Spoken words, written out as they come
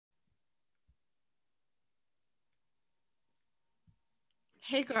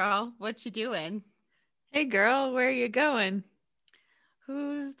Hey girl, what you doing? Hey girl, where are you going?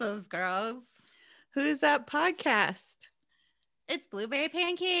 Who's those girls? Who's that podcast? It's Blueberry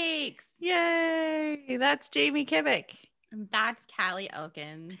Pancakes. Yay! That's Jamie Kibbick. And that's Callie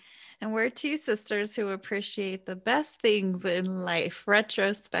Elkins. And we're two sisters who appreciate the best things in life,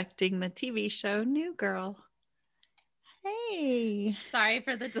 retrospecting the TV show New Girl. Hey. Sorry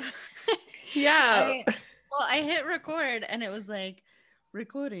for the delay. Yeah. I hit record and it was like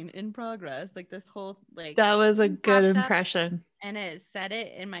recording in progress. Like this whole That was a thing good popped up impression. and it said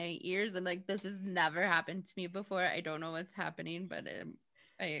it in my ears and like this has never happened to me before. I don't know what's happening, but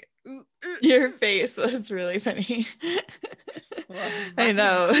Your face was really funny. well, I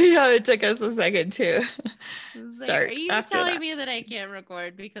know. Yeah, it took us a second to Are start you after telling that. me that I can't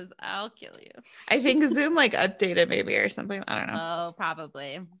record because I'll kill you? I think Zoom like updated maybe or something. I don't know. Oh,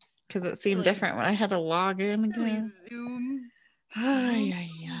 probably. Because it seemed Silly, different when I had to log in silly again. Zoom. Ay, Zoom.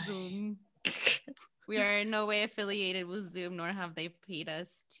 ay, ay. Zoom. We are in no way affiliated with Zoom, nor have they paid us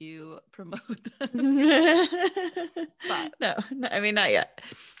to promote them. But no, I mean, not yet.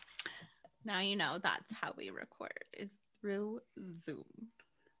 now you know that's how we record is through Zoom.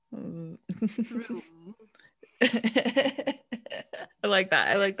 Through. I like that.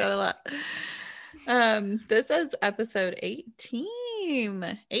 I like that a lot. This is episode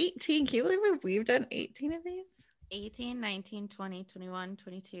 18. 18. Can you believe we've done 18 of these? 18, 19, 20, 21,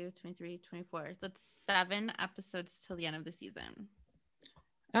 22, 23, 24. That's 7 episodes till the end of the season.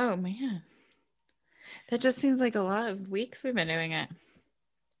 Oh, man. That just seems like a lot of weeks we've been doing it.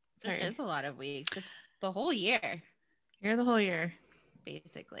 Sorry. It is a lot of weeks. It's the whole year. You're the whole year.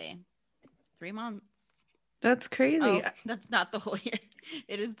 Basically. 3 months. That's crazy. Oh, that's not the whole year.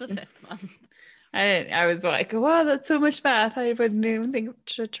 It is the 5th month. I was like, wow, that's so much math. I wouldn't even think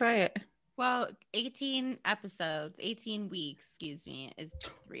to try it. Well, 18 episodes, 18 weeks, excuse me, is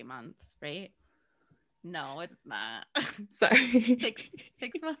 3 months, right? No, it's not. Sorry.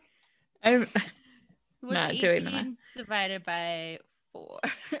 6 months? I'm What's not doing the math. Divided by 4?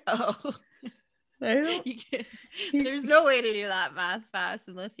 Oh. I don't. There's no way to do that math fast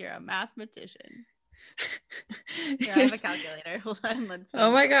unless you're a mathematician. Here, I have a calculator. Hold on.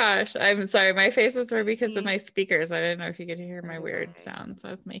 Oh my gosh. I'm sorry. My faces were because of my speakers. I didn't know if you could hear my weird sounds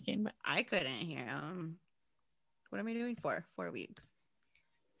I was making, but I couldn't hear them. What am I doing for? 4 weeks.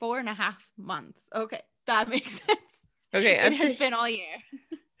 4.5 months. Okay. That makes sense. Okay. It has been all year.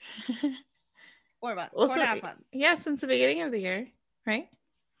 4 months. Well, 4.5 months. Yeah, since the beginning of the year, right?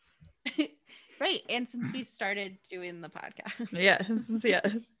 Right. And since we started doing the podcast. Yes.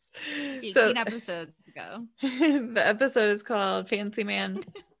 18 episodes ago. The episode is called Fancy Man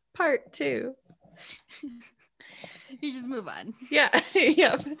Part 2. You just move on. Yeah.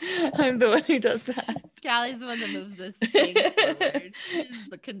 Yep. I'm the one who does that. Callie's the one that moves this thing forward. She's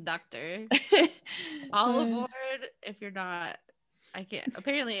the conductor. All aboard. If you're not, I can't.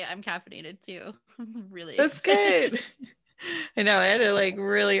 Apparently, I'm caffeinated too. Really. That's good. I know. I had to like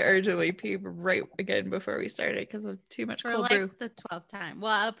really urgently pee right again before we started because of too much cold brew. For like the 12th time.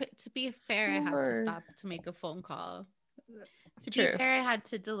 Well, to be fair, I have to stop to make a phone call. To be fair, I had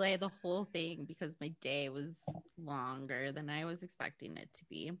to delay the whole thing because my day was longer than I was expecting it to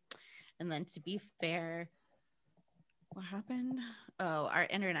be. And then to be fair, what happened? Oh, our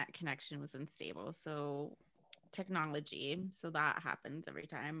internet connection was unstable. So technology. So that happens every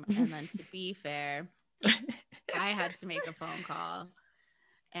time. And then to be fair, I had to make a phone call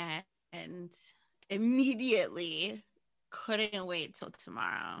and immediately couldn't wait till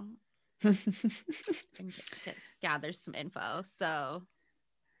tomorrow and gather some info. So,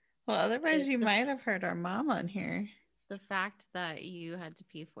 well, otherwise you might have heard our mom on here. The fact that you had to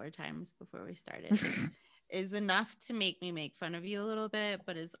pee 4 times before we started is enough to make me make fun of you a little bit,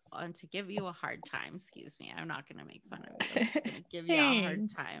 but is on to give you a hard time. Excuse me. I'm not going to make fun of you. I'm just going to give you a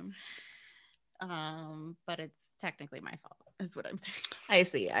hard time. But it's technically my fault is what I'm saying. I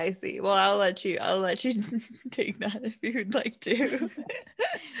see. Well, I'll let you take that if you would like to.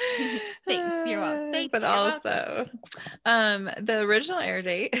 Thanks. You're welcome. But also, the original air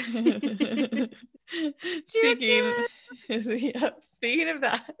date. Speaking of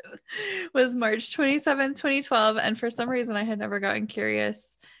that, was March 27th, 2012. And for some reason, I had never gotten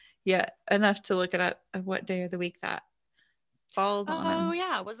curious yet enough to look it up of what day of the week that falls on. Oh,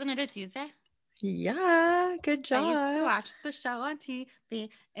 yeah. Wasn't it a Tuesday? Yeah, good job. I used to watch the show on TV.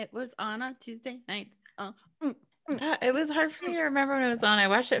 It was on Tuesday night. It was hard for me to remember when it was on. I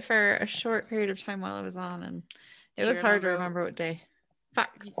watched it for a short period of time while it was on, and it was hard to remember what day.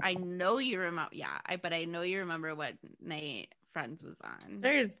 Fox. I know you remember. Yeah, but I know you remember what night Friends was on.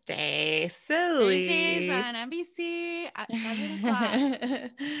 Thursday. Silly. Thursdays on NBC at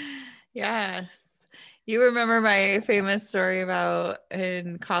 7:00. Yes. You remember my famous story about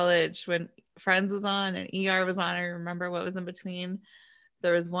in college when Friends was on and ER was on. I remember what was in between.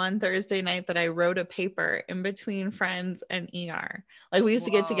 There was one Thursday night that I wrote a paper in between Friends and ER. Like we used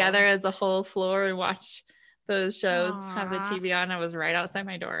to get together as a whole floor and watch those shows, have the TV on. I was right outside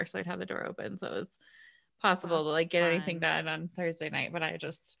my door, so I'd have the door open. So it was possible to like get anything done on Thursday night, but I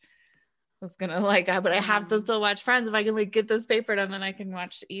just was gonna like, but I have to still watch Friends. If I can like get this paper done, then I can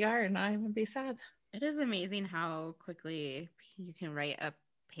watch ER and not even be sad. It is amazing how quickly you can write a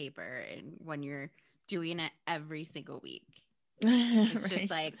paper and when you're doing it every single week. It's just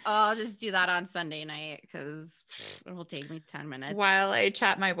like, oh, I'll just do that on Sunday night because it will take me 10 minutes while I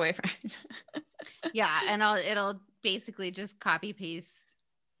chat my boyfriend. Yeah, and it'll basically just copy paste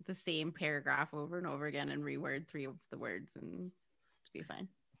the same paragraph over and over again and reword 3 of the words and to be fine.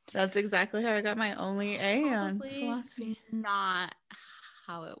 That's exactly how I got my only A on philosophy. Not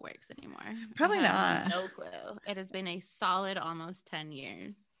how it works anymore. Probably not. No clue. It has been a solid almost 10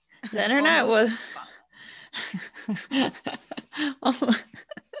 years. The internet was oh,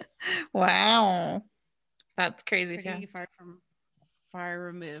 wow, that's crazy too. Far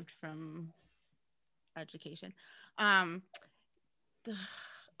removed from education. Yeah,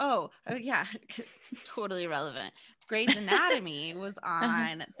 it's totally relevant. Grey's Anatomy was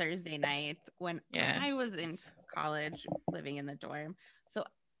on Thursday nights when I was in college living in the dorm. So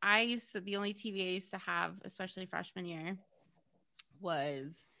the only TV I used to have, especially freshman year, was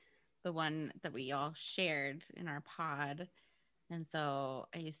the one that we all shared in our pod. And so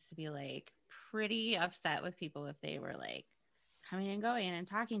I used to be like pretty upset with people if they were like coming and going and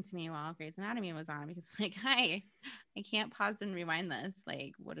talking to me while Grey's Anatomy was on, because I'm like, hi, I can't pause and rewind this.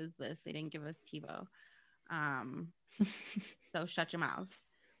 Like, what is this? They didn't give us TiVo. So shut your mouth.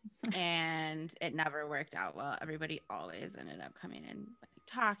 And it never worked out well. Everybody always ended up coming and like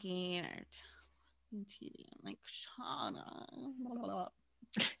talking or TV. I'm like, shut up.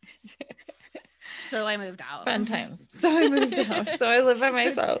 So I moved out. Fun times. So I moved out. So I live by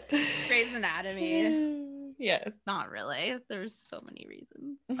myself. Grey's Anatomy. Yes. Not really. There's so many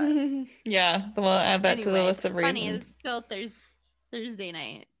reasons. Yeah. We'll add that to the list of reasons. Funny, it's still Thursday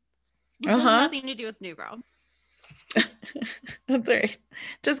night. Which has nothing to do with New Girl. That's right.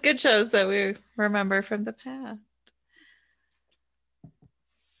 Just good shows that we remember from the past.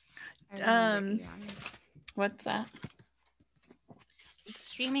 What's that? It's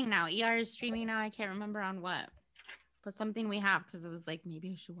streaming now. ER is streaming now. I can't remember on what, but something we have because it was like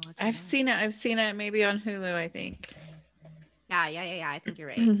maybe I should watch it. I've seen it maybe on Hulu, I think. Yeah. I think you're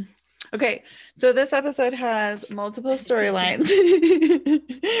right. Okay, so this episode has multiple storylines.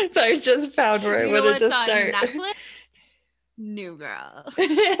 So I just found where I wanted to start. Netflix? New Girl.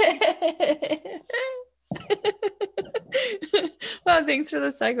 Well, thanks for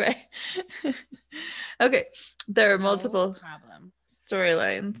the segue. Okay, there are multiple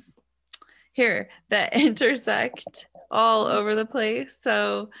storylines here that intersect all over the place.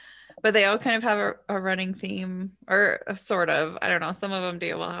 So, but they all kind of have a running theme, or a sort of. I don't know. Some of them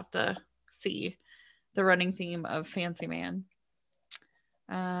do. We'll have to see the running theme of Fancy Man.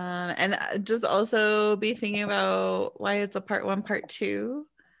 And just also be thinking about why it's a part 1, part 2.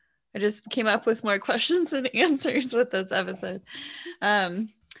 I just came up with more questions and answers with this episode. But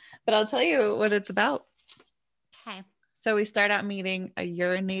I'll tell you what it's about. Okay. So we start out meeting a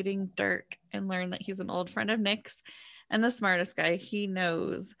urinating Dirk and learn that he's an old friend of Nick's and the smartest guy he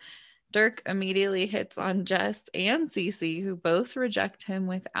knows. Dirk immediately hits on Jess and Cece, who both reject him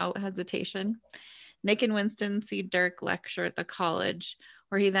without hesitation. Nick and Winston see Dirk lecture at the college,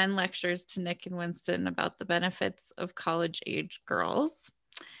 where he then lectures to Nick and Winston about the benefits of college-age girls.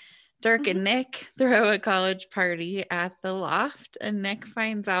 Dirk and Nick throw a college party at the loft, and Nick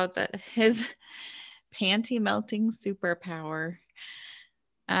finds out that his panty-melting superpower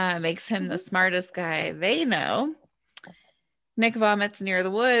makes him the smartest guy they know. Nick vomits near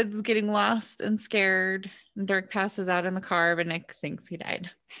the woods, getting lost and scared. And Dirk passes out in the car, but Nick thinks he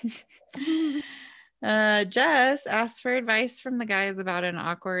died. Jess asks for advice from the guys about an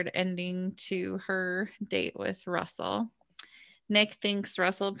awkward ending to her date with Russell. Nick thinks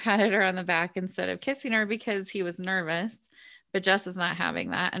Russell patted her on the back instead of kissing her because he was nervous, but Jess is not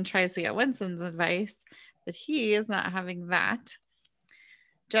having that and tries to get Winston's advice, but he is not having that.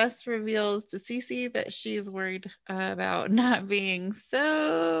 Jess reveals to Cece that she's worried about not being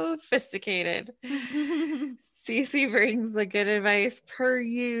so sophisticated. Cece brings the good advice per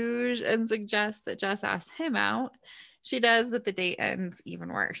usual and suggests that Jess asks him out. She does, but the date ends even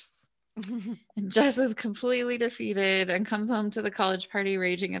worse. And Jess is completely defeated and comes home to the college party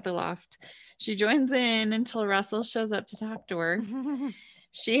raging at the loft. She joins in until Russell shows up to talk to her.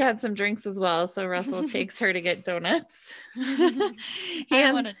 She had some drinks as well, so Russell takes her to get donuts.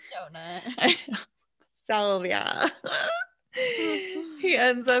 I want a donut. Salvia. He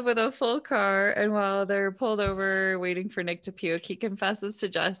ends up with a full car, and while they're pulled over waiting for Nick to puke, he confesses to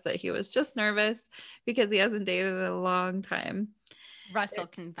Jess that he was just nervous because he hasn't dated in a long time. Russell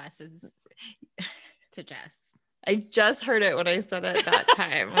confesses to Jess. I just heard it when I said it that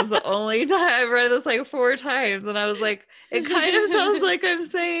time. It was the only time. I've read this like 4 times, and I was like, it kind of sounds like I'm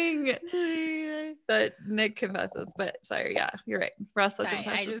saying that Nick confesses, but sorry, yeah, you're right. Russell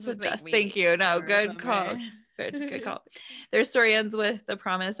confesses to Jess. Thank you. No, good call. Good call. Their story ends with the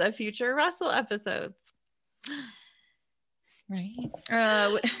promise of future Russell episodes. Right.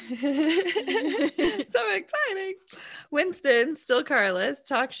 So exciting. Winston, still carless,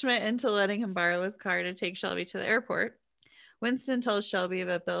 talks Schmidt into letting him borrow his car to take Shelby to the airport. Winston tells Shelby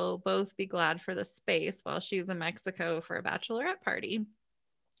that they'll both be glad for the space while she's in Mexico for a bachelorette party.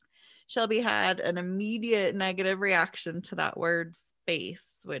 Shelby had an immediate negative reaction to that word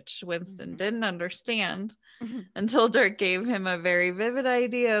space, which Winston didn't understand until Dirk gave him a very vivid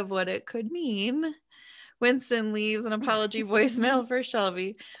idea of what it could mean. Winston leaves an apology voicemail for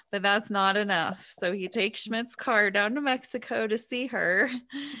Shelby, but that's not enough. So he takes Schmidt's car down to Mexico to see her.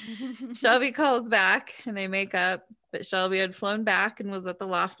 Shelby calls back and they make up, but Shelby had flown back and was at the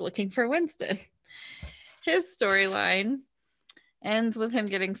loft looking for Winston. His storyline ends with him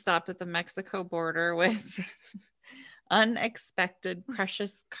getting stopped at the Mexico border with unexpected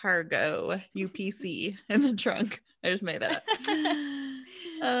precious cargo, UPC, in the trunk. I just made that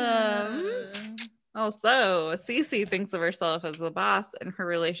up. Also, Cece thinks of herself as the boss in her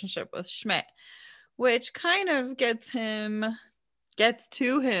relationship with Schmidt, which kind of gets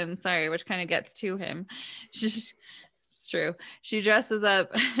to him. It's true. She dresses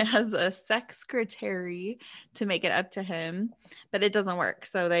up as a secretary to make it up to him, but it doesn't work.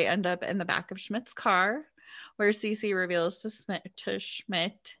 So they end up in the back of Schmidt's car, where Cece reveals to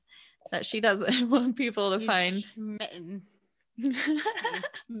Schmidt that she doesn't want people to find Schmitten.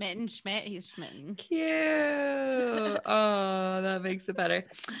 Schmidt. He's Schmitten. Cute. Oh, that makes it better.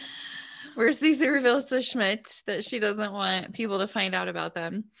 Where Cece reveals to Schmidt that she doesn't want people to find out about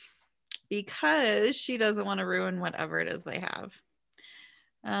them because she doesn't want to ruin whatever it is they have.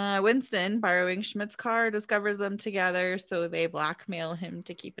 Winston, borrowing Schmidt's car, discovers them together, so they blackmail him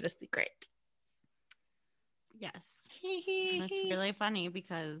to keep it a secret. Yes. That's really funny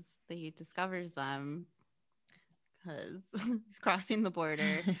because he discovers them because he's crossing the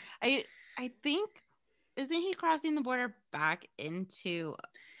border. I think, isn't he crossing the border back into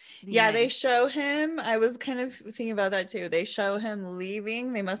they show him. I was kind of thinking about that too. They show him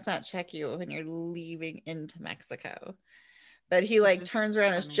leaving. They must not check you when you're leaving into Mexico. But he like turns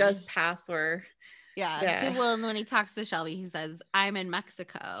around, it's just past where. Yeah. Well, when he talks to Shelby, he says, I'm in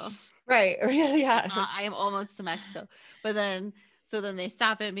Mexico. Right. Yeah. I am almost to Mexico. But then they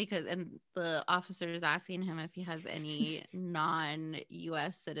stop him and the officer is asking him if he has any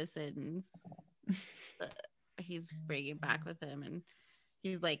non-US citizens that he's bringing back with him. And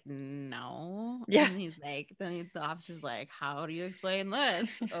he's like, no. Yeah. And he's like, the officer's like, how do you explain this?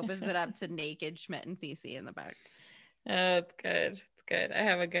 Opens it up to naked Schmidt and Cece in the back. Oh, it's good. It's good. I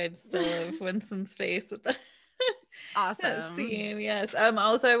have a good still of Winston's face at the awesome scene. Yes.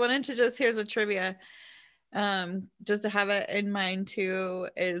 Also, I wanted to here's a trivia. Just to have it in mind too,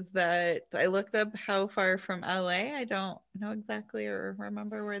 is that I looked up how far from LA. I don't know exactly or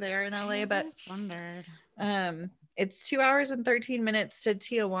remember where they are in LA, but wondered. It's 2 hours and 13 minutes to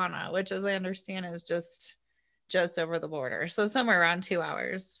Tijuana, which, as I understand, is just over the border. So somewhere around 2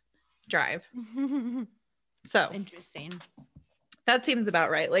 hours drive. So interesting. That seems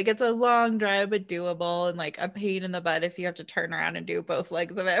about right. Like, it's a long drive, but doable, and like a pain in the butt if you have to turn around and do both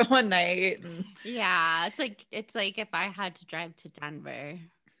legs of it one night. And... yeah, it's like if I had to drive to Denver.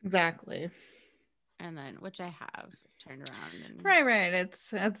 Exactly. And then, which I have turned around. And right.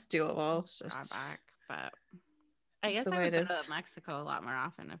 It's doable. It's just back, but I guess I would go to Mexico a lot more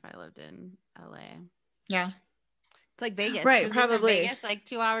often if I lived in LA. Yeah. It's like Vegas. Right, probably. Vegas, like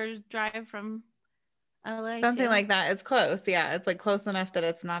 2 hours drive from LA. Something like that. It's close. Yeah, it's like close enough that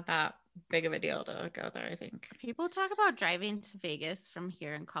it's not that big of a deal to go there, I think. People talk about driving to Vegas from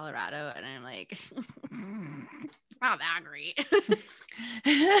here in Colorado, and I'm like, it's not that great.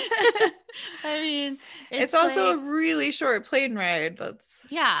 I mean, it's also a really short plane ride.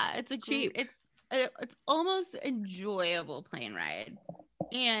 It's a cheap. It's almost enjoyable plane ride,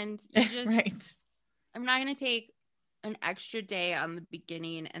 and you just right. I'm not gonna take an extra day on the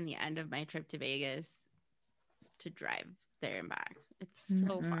beginning and the end of my trip to Vegas to drive there and back. It's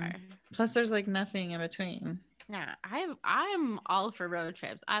so far. Plus, there's like nothing in between. Yeah, I'm all for road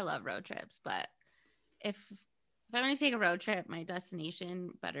trips. I love road trips, but if I'm going to take a road trip, my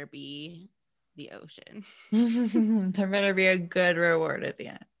destination better be the ocean. There better be a good reward at the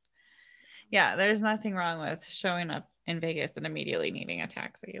end. Yeah, there's nothing wrong with showing up in Vegas and immediately needing a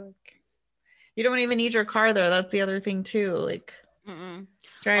taxi. Like, you don't even need your car there. That's the other thing too. Like,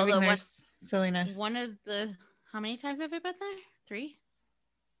 driving there's silliness. How many times have I been there? 3?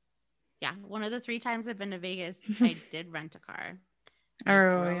 Yeah, one of the 3 times I've been to Vegas, I did rent a car.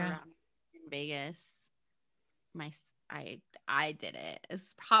 Yeah. In Vegas, I did it.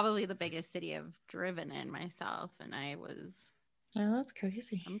 It's probably the biggest city I've driven in myself, and I was. Oh, that's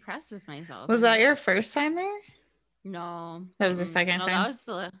crazy. Impressed with myself. Was that your first time there? No, that was the second time. No, that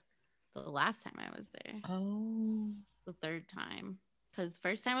was the last time I was there. Oh, the third time, because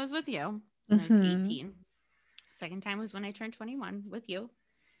first time I was with you when I was 18. Second time was when I turned 21 with you.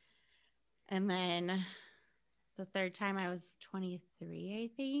 And then the third time I was 23, I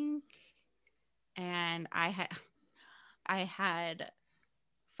think. And I had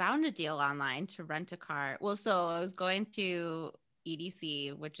found a deal online to rent a car. Well, so I was going to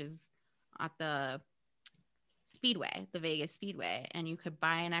EDC, which is at the Speedway, the Vegas Speedway, and you could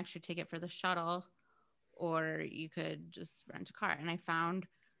buy an extra ticket for the shuttle, or you could just rent a car. And I found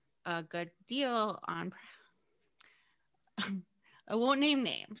a good deal on I won't name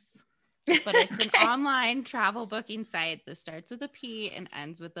names, but it's an online travel booking site that starts with a P and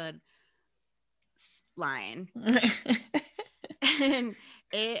ends with a line. And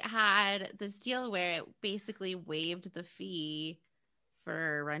it had this deal where it basically waived the fee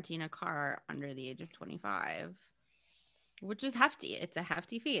for renting a car under the age of 25, which is hefty. It's a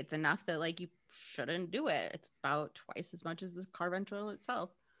hefty fee. It's enough that like you shouldn't do it. It's about twice as much as the car rental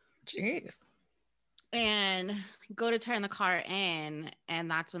itself. Jeez. And go to turn the car in, and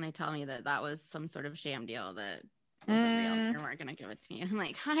that's when they tell me that was some sort of sham deal that wasn't real. They weren't gonna give it to me. And I'm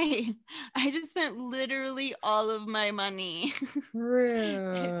like, hi, I just spent literally all of my money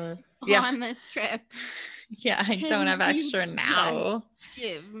on this trip. Yeah, I don't have extra now.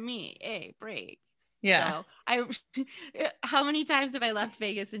 Give me a break. Yeah. So how many times have I left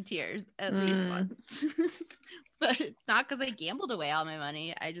Vegas in tears? At least once. But it's not because I gambled away all my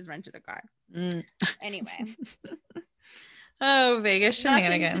money. I just rented a car. Anyway. Oh, Vegas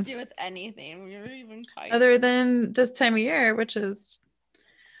shenanigans. Nothing to do with anything. We were even talking other than this time of year, which is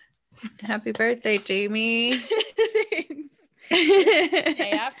happy birthday, Jamie.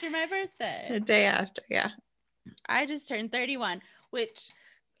 Day after my birthday. The day after, yeah. I just turned 31, which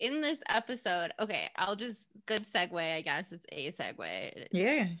in this episode, okay, good segue, I guess. It's a segue.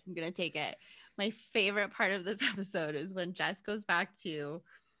 Yeah. I'm going to take it. My favorite part of this episode is when Jess goes back to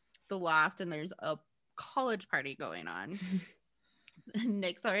the loft and there's a college party going on.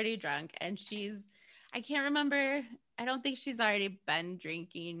 Nick's already drunk and I can't remember. I don't think she's already been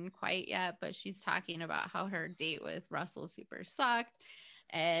drinking quite yet, but she's talking about how her date with Russell super sucked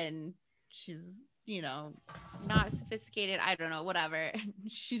and she's, not sophisticated. I don't know, whatever.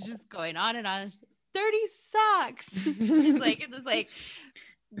 She's just going on and on. 30 sucks. She's like, it's like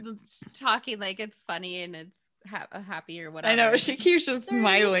talking like it's funny and it's happy or whatever. I know, she keeps just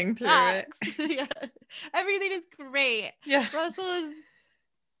smiling through it. Yeah, everything is great. Yeah, Russell is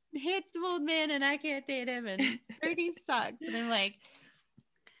a handsome old man and I can't date him and 30 sucks. And I'm like,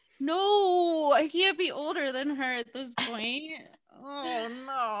 no, I can't be older than her at this point. Oh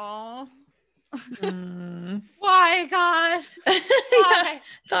no. Why, God? Why?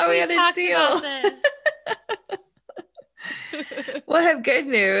 Thought we had a deal. Well, I have good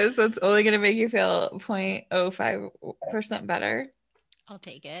news. That's only going to make you feel 0.05% better. I'll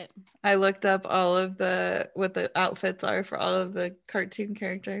take it. I looked up what the outfits are for all of the cartoon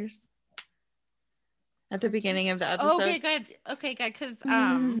characters at the beginning of the episode. Okay, good. Because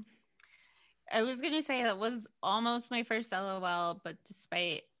I was going to say that was almost my first LOL, but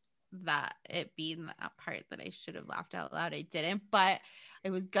despite that it being that part that I should have laughed out loud, I didn't, but I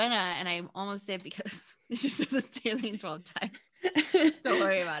was gonna and I almost did because I just said the sailing 12 times. Don't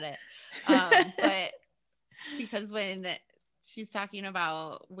worry about it. But because when she's talking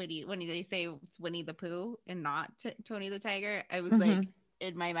about Winnie, when they say it's Winnie the Pooh and not Tony the Tiger, I was like,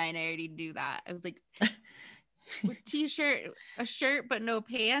 in my mind I already knew that. I was like, with t-shirt, a shirt, but no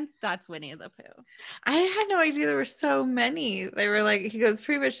pants. That's Winnie the Pooh. I had no idea there were so many. They were like, he goes,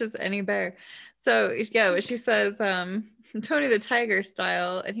 pretty much just any bear. So yeah, but she says, Tony the Tiger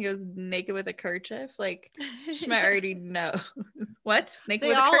style, and he goes naked with a kerchief. Like she might already know. What? Naked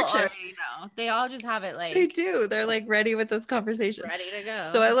with a kerchief. Already know. They all just have it like they do. They're like ready with this conversation. ready to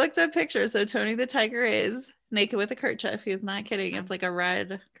go. So I looked up pictures. So Tony the Tiger is naked with a kerchief. He's not kidding. It's like a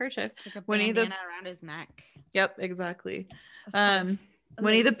red kerchief. Like a bandana around his neck. Yep, exactly.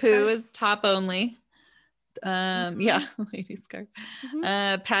 Winnie the Pooh is top only. Yeah, lady scarf.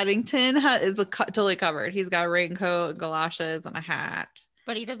 Paddington is totally covered. He's got a raincoat, galoshes, and a hat.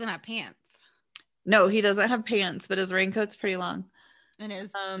 But he doesn't have pants. No, he doesn't have pants, but his raincoat's pretty long. And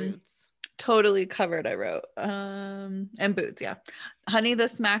his boots. Totally covered, I wrote. And boots, yeah. Honey the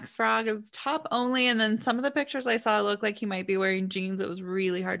Smacks Frog is top only, and then some of the pictures I saw looked like he might be wearing jeans. It was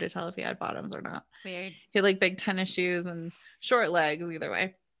really hard to tell if he had bottoms or not. Weird. He had like big tennis shoes and short legs either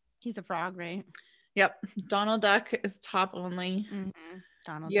way. He's a frog, right? Yep. Donald Duck is top only.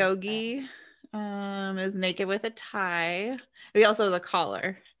 Donald Yogi is naked with a tie. He also has a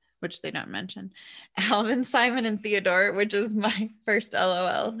collar, which they don't mention. Alvin, Simon, and Theodore, which is my first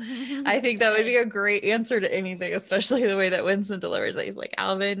LOL. I think that would be a great answer to anything, especially the way that Winston delivers it. He's like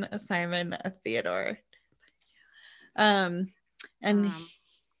Alvin, Simon, Theodore. And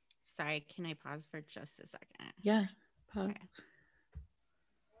sorry, can I pause for just a second? Yeah.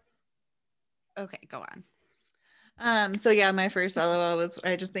 Okay, go on. So yeah, my first LOL was,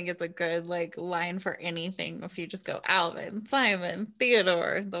 I just think it's a good like line for anything. If you just go Alvin, Simon,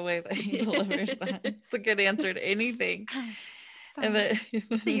 Theodore, the way that he delivers that, it's a good answer to anything. And then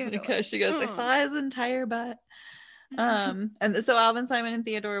she goes, I saw his entire butt. And so Alvin, Simon, and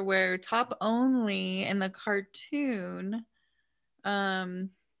Theodore were top only in the cartoon.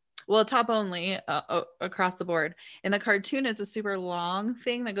 Well, top only across the board. In the cartoon, it's a super long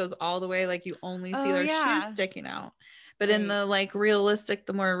thing that goes all the way, like you only see their shoes sticking out. But in the like realistic,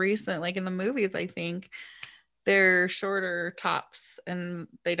 the more recent, like in the movies, I think they're shorter tops and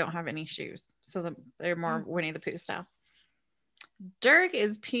they don't have any shoes. So they're more Winnie the Pooh style. Dirk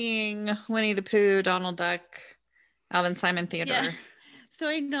is peeing Winnie the Pooh, Donald Duck, Alvin, Simon, Theodore. Yeah. So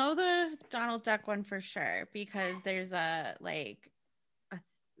I know the Donald Duck one for sure because there's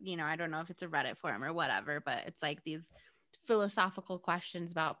I don't know if it's a Reddit forum or whatever, but it's like these philosophical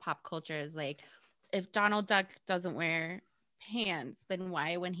questions about pop culture is like, if Donald Duck doesn't wear pants, then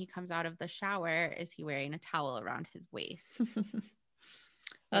why, when he comes out of the shower, is he wearing a towel around his waist?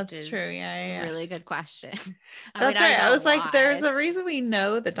 That's true. Yeah. Really good question. That's right. I was like, there's a reason we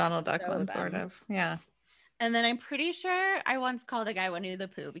know the Donald Duck one, sort of. Yeah. And then I'm pretty sure I once called a guy Winnie the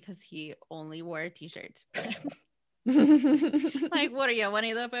Pooh because he only wore a t-shirt. Like, what are you,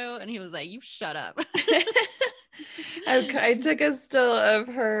 Winnie the Pooh? And he was like, you shut up. I took a still of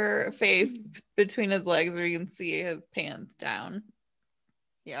her face between his legs where you can see his pants down.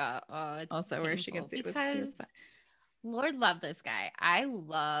 Yeah. It's also where she can see because Lord love this guy. I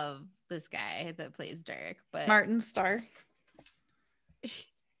love this guy that plays Dirk, but Martin Starr.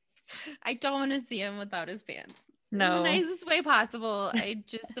 I don't want to see him without his pants. No, in the nicest way possible. I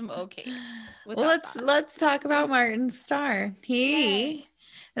just am okay. Well, let's talk about Martin Starr. He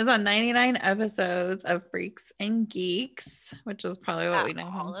is on 99 episodes of Freaks and Geeks, which is probably what we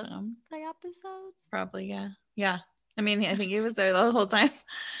know him from. The episodes? Probably, yeah. I mean, I think he was there the whole time.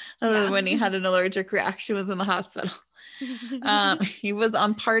 Other than when he had an allergic reaction, was in the hospital. He was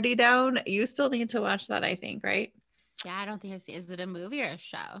on Party Down. You still need to watch that, I think, right? Yeah, I don't think I've seen. Is it a movie or a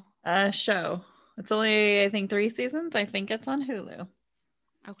show? A show. It's only, I think, 3 seasons. I think it's on Hulu.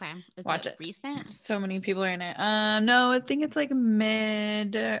 Okay. Watch it. Recent? So many people are in it. No, I think it's like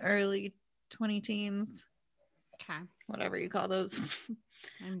early 20 teens. Okay. Whatever you call those.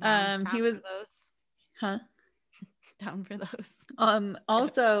 I'm down he was for those. Huh? Down for those.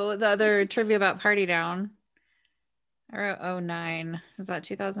 Also, the other trivia about Party Down. I wrote 09. Is that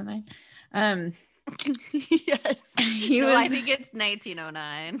 2009? Yes. I think it's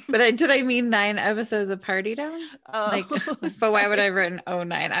 1909. But did I mean 9 episodes of Party Down? But why would I have written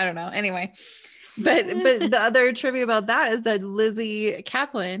 09? I don't know. Anyway, but the other trivia about that is that Lizzie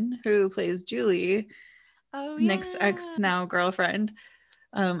Kaplan, who plays Julie, Nick's ex now girlfriend,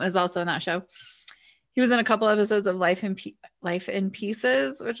 is also in that show. He was in a couple episodes of Life in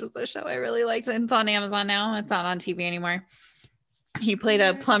Pieces, which was a show I really liked. And it's on Amazon now. It's not on TV anymore. He played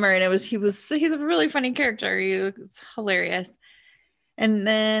a plumber, and he's a really funny character. He was hilarious. And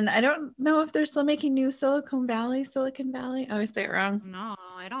then I don't know if they're still making new Silicon Valley. I always say it wrong. No,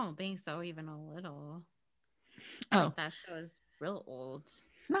 I don't think so, even a little. Oh, that show is real old.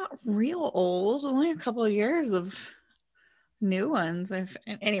 Not real old, only a couple of years of new ones.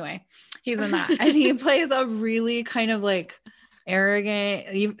 Anyway, he's in that. And he plays a really kind of like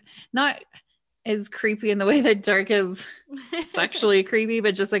arrogant, not as creepy in the way that Dirk is sexually creepy,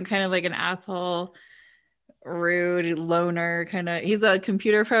 but just like kind of like an asshole, rude loner kind of. He's a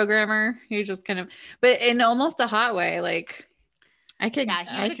computer programmer. He just kind of, but in almost a hot way. Like he's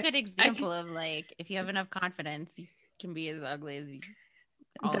a good example of like, if you have enough confidence, you can be as ugly as you.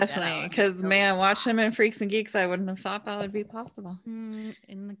 Definitely, because man, watching him in Freaks and Geeks, I wouldn't have thought that would be possible. In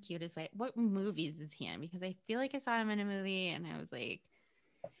the cutest way. What movies is he in? Because I feel like I saw him in a movie, and I was like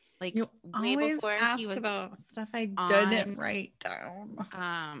you way before he was about stuff I didn't write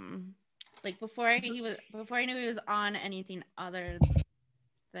down. Like before I knew he was on anything other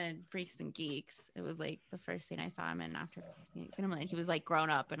than Freaks and Geeks, it was like the first thing I saw him in after Freaks and Geeks, and I'm like, he was like grown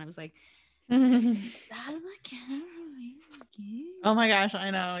up, and I was like, oh my gosh,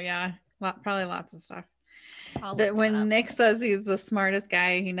 I know, yeah, probably lots of stuff. That when Nick says he's the smartest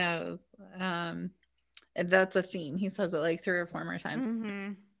guy he knows, that's a theme. He says it like 3 or 4 more times.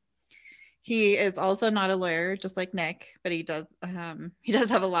 Mm-hmm. He is also not a lawyer, just like Nick, but he does have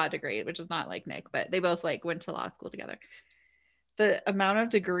a law degree, which is not like Nick, but they both like went to law school together. The amount of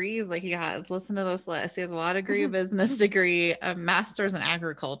degrees like he has, listen to this list. He has a law degree, a business degree, a master's in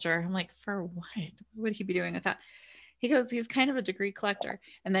agriculture. I'm like, for what? What would he be doing with that? He goes, he's kind of a degree collector.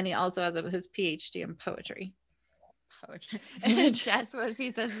 And then he also has his PhD in poetry. And Jess, what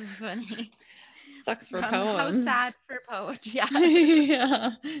she says is funny. Sucks for poems. How sad for poetry. Yeah.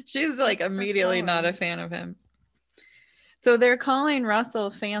 Yeah. She's like immediately not a fan of him. So they're calling Russell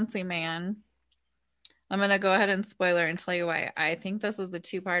Fancy Man. I'm going to go ahead and spoiler and tell you why. I think this is a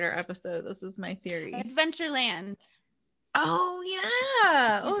 2-parter episode. This is my theory. Adventureland. Oh,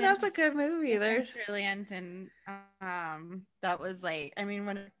 yeah. Oh, that's a good movie. Adventureland. And that was like, I mean,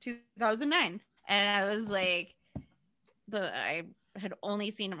 when 2009. And I was like, I had only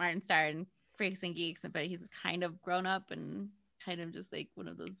seen Martin Starr in Freaks and Geeks, but he's kind of grown up and kind of just like one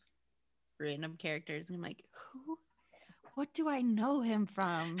of those random characters. And I'm like, what do I know him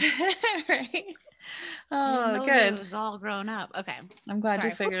from? Right. Oh, good. It was all grown up. Okay. I'm glad you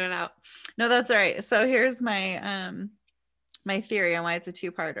figured it out. No, that's all right. So here's my my theory on why it's a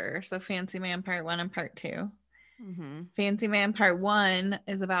 2-parter. So Fancy Man Part 1 and Part 2. Mm-hmm. Fancy Man Part 1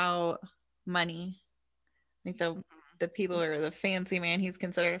 is about money. Like the people are the fancy man. He's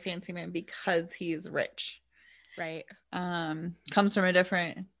considered a fancy man because he's rich. Right. Comes from a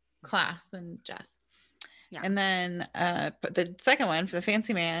different class than Jess. Yeah. And then the second one for the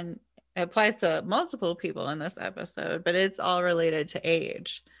fancy man applies to multiple people in this episode, but it's all related to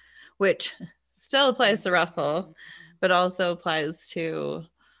age, which still applies to Russell, but also applies to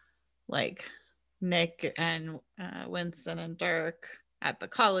like Nick and Winston and Dirk at the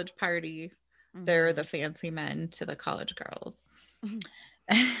college party. They're the fancy men to the college girls.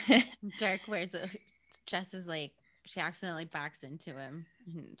 Dirk wears Jess is like, she accidentally backs into him.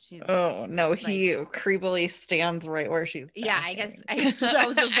 And she's he creepily stands right where she's backing. Yeah, I guess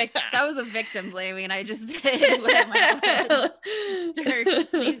that was a victim blaming. I just did what Dirk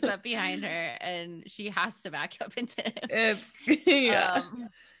sneaks up behind her and she has to back up into him.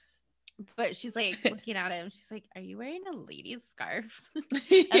 But she's like looking at him. She's like, "Are you wearing a lady's scarf?" And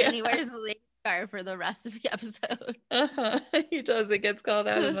then he wears a lady's scarf for the rest of the episode. He does. It gets called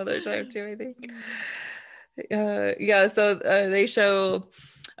out another time too, I think. So they show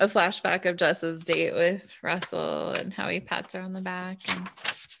a flashback of Jess's date with Russell and how he pats her on the back, and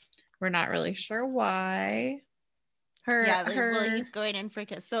we're not really sure why. He's going in for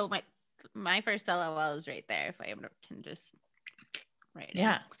kiss. So my first LOL is right there. If I can just write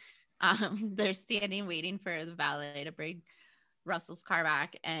it. They're standing waiting for the valet to bring Russell's car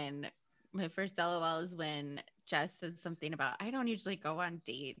back, and my first LOL is when Jess says something about, I don't usually go on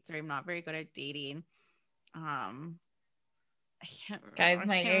dates, or I'm not very good at dating. I can't remember. Guys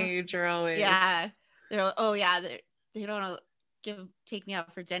my age are always they don't take me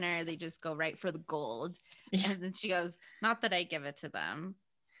out for dinner, they just go right for the gold. And then she goes, not that I give it to them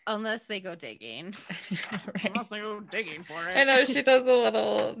unless they go digging. Right. Unless they go digging for it. I know, she does a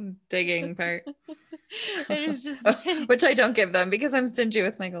little digging part. It's just which I don't give them because I'm stingy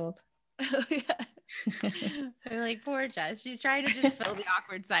with my gold. I'm like, poor Jess, she's trying to just fill the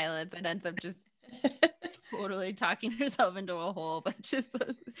awkward silence and ends up just totally talking herself into a hole, but just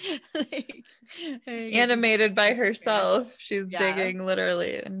like animated by herself. She's digging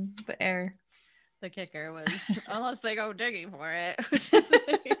literally in the air. The kicker was, unless they go digging for it, which is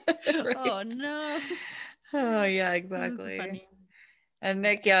like, right. Oh no. Oh yeah, exactly. And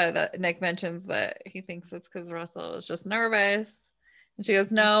Nick, Nick mentions that he thinks it's because Russell was just nervous. And she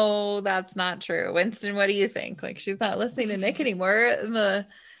goes, no, that's not true. Winston, what do you think? Like, she's not listening to Nick anymore.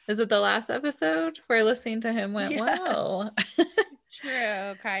 Is it the last episode where listening to him went well?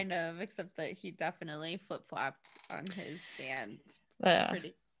 True, kind of, except that he definitely flip-flopped on his stance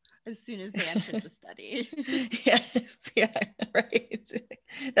pretty as soon as they entered the study. Yes, yeah, right.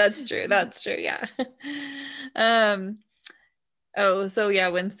 That's true. Yeah. Oh, so yeah,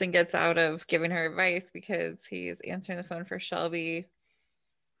 Winston gets out of giving her advice because he's answering the phone for Shelby.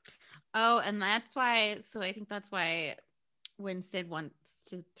 Oh, and that's why, so I think that's why Winston wants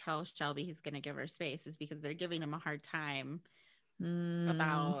to tell Shelby he's going to give her space, is because they're giving him a hard time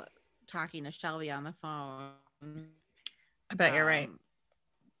about talking to Shelby on the phone. I bet you're right.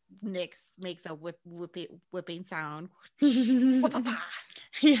 Nick makes a whipping sound.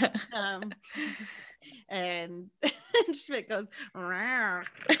 Yeah. And Schmidt goes,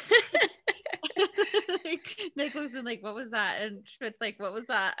 like, Nick was in like, what was that? And Schmidt's like, what was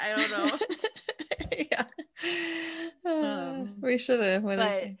that? I don't know. Yeah. We should have.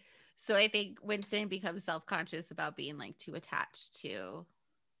 But so I think Winston becomes self-conscious about being like too attached to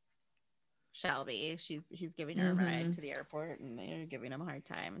Shelby. He's giving her a ride to the airport and they're giving him a hard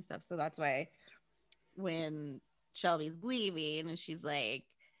time and stuff. So that's why when Shelby's leaving and she's like,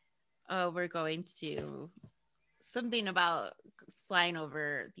 oh, we're going to something about flying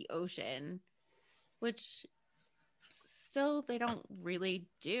over the ocean, which still they don't really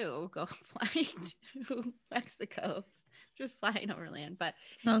do, go flying to Mexico, just flying over land. But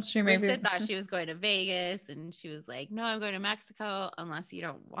Winston thought she was going to Vegas and she was like, no, I'm going to Mexico unless you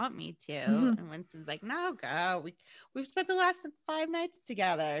don't want me to. And Winston's like, no, go. We've spent the last 5 nights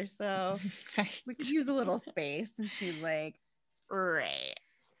together, so we could use a little space. And she's like, right.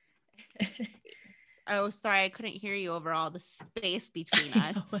 Oh, sorry, I couldn't hear you over all the space between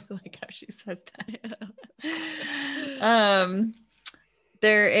us. I like how she says that.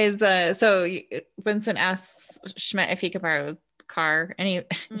 There is so Winston asks Schmidt if he could borrow his car, and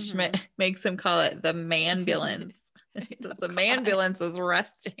Schmidt makes him call it the manbulance. So the manbulance is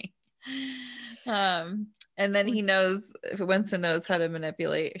resting. And then he knows, Winston knows how to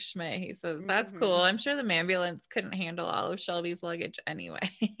manipulate Schmidt. He says, that's cool. I'm sure the manbulance couldn't handle all of Shelby's luggage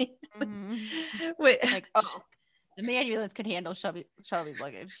anyway. Wait, like, oh, the manbulance could handle Shelby's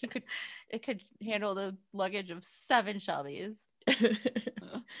luggage. It could handle the luggage of 7 Shelbys.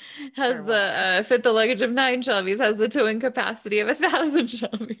 Has the fit the luggage of 9 Shelbys, has the towing capacity of 1,000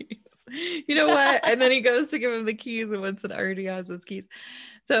 Shelbys. You know what? And then he goes to give him the keys, and Winston already has his keys.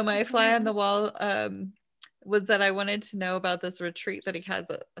 So my fly on the wall was that I wanted to know about this retreat that he has.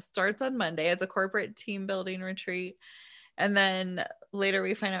 Starts on Monday. It's a corporate team building retreat. And then later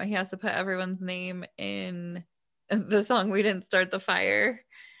we find out he has to put everyone's name in the song We Didn't Start the Fire.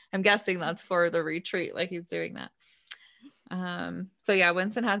 I'm guessing that's for the retreat, like he's doing that. So yeah,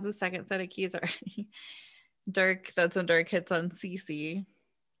 Winston has the second set of keys already. That's when Dirk hits on Cece.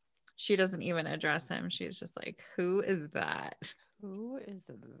 She doesn't even address him. She's just like, who is that? Who is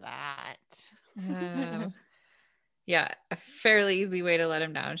that? Yeah, a fairly easy way to let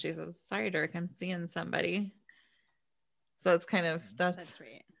him down. She says, sorry, Dirk, I'm seeing somebody. So it's kind of, that's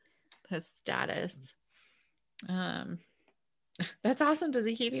right. His status. That's awesome. Does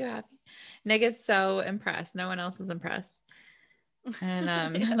he keep you happy? Nick is so impressed. No one else is impressed. And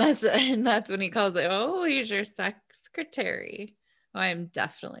that's when he calls it, oh, he's your secretary. Oh, I'm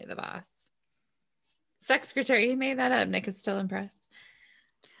definitely the boss. Secretary, he made that up. Nick is still impressed.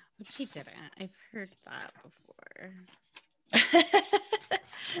 He didn't. I've heard that before.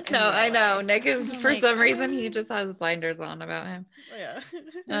 No, I know. Nick is, for some reason, he just has blinders on about him.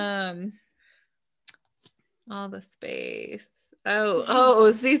 Yeah. All the space. Oh,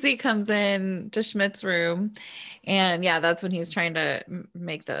 Cece comes in to Schmidt's room, and yeah, that's when he's trying to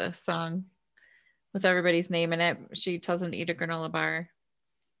make the song with everybody's name in it. She tells him to eat a granola bar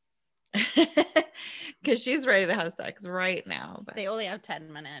because she's ready to have sex right now. But they only have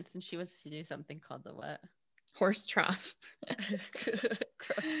 10 minutes, and she wants to do something called the what? Horse trough.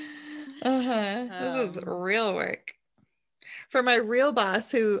 This is real work for my real boss,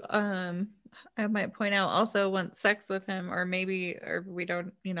 who I might point out also wants sex with him, or we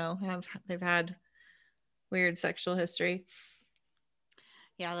don't, they've had weird sexual history.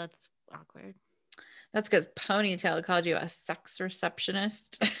 Yeah, that's awkward. That's because Ponytail called you a sex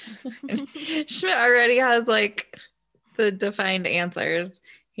receptionist. Schmidt already has like the defined answers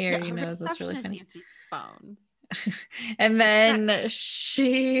here. Yeah, he knows that's really funny. Phone. And then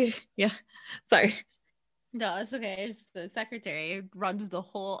sorry. No, it's okay. It's the secretary runs the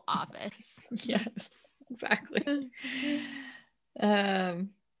whole office. Yes, exactly.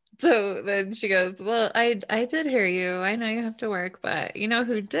 So then she goes, well, I did hear you. I know you have to work, but you know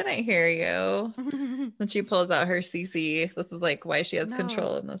who didn't hear you? And she pulls out her CC. This is like why she has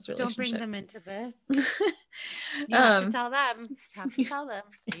control in this relationship. Don't bring them into this. You have to tell them. You have to tell them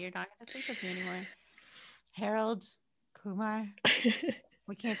that you're not going to sleep with me anymore. Harold, Kumar,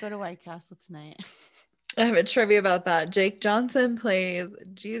 we can't go to White Castle tonight. I have a trivia about that. Jake Johnson plays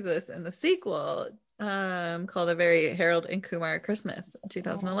Jesus in the sequel called A Very Harold and Kumar Christmas in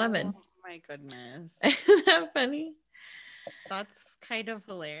 2011. Oh my goodness. Isn't that funny? That's kind of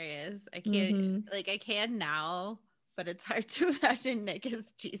hilarious. I can't I can now, but it's hard to imagine Nick as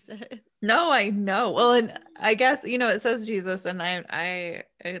Jesus. No, I know. Well, and I guess, it says Jesus and I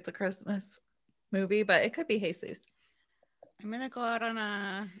it's a Christmas movie, but it could be Jesus. I'm gonna go out on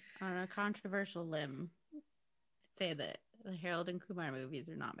a controversial limb. Say that the Harold and Kumar movies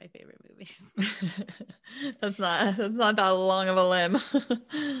are not my favorite movies. That's not that long of a limb.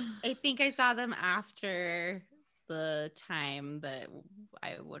 I think I saw them after the time that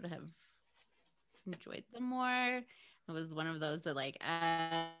I would have enjoyed them more. It was one of those that like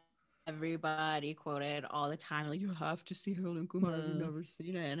everybody quoted all the time, like, you have to see Harold and Kumar. I've never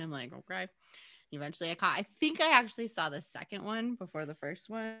seen it. And I'm like, okay. Eventually I think I actually saw the second one before the first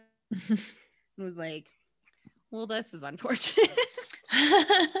one. It was like, well, this is unfortunate.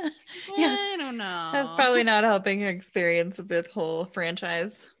 Yeah, I don't know. That's probably not helping your experience of the whole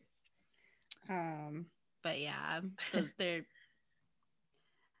franchise. But yeah, so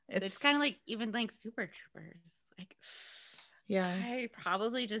it's kind of like even like Super Troopers. Like, yeah, I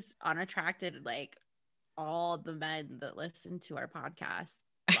probably just unattracted like all the men that listen to our podcast.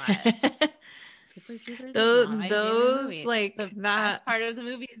 But Super Troopers those like the that part of the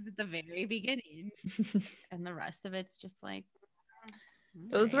movie is at the very beginning, and the rest of it's just like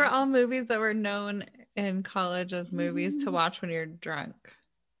those were all movies that were known in college as movies to watch when you're drunk.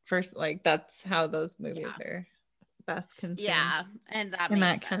 First, like that's how those movies are best consumed. Yeah, and that in makes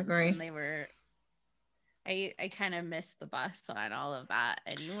that sense. category. And they were. I kind of missed the bus on all of that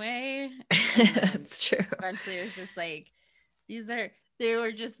anyway. That's true. Eventually, it was just like they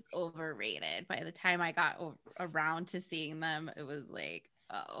were just overrated. By the time I got around to seeing them, it was like,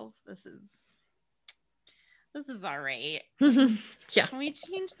 oh, this is all right. Yeah. Can we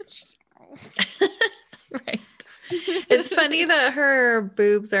change the channel? Right. It's funny that her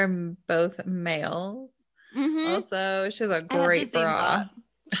boobs are both males. Also, she has a great bra.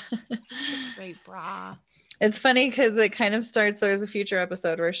 Great bra. It's funny because it kind of starts. There's a future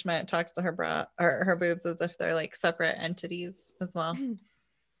episode where Schmidt talks to her bra or her boobs as if they're like separate entities as well.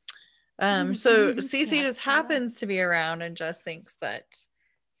 So Cece just happens to be around and just thinks that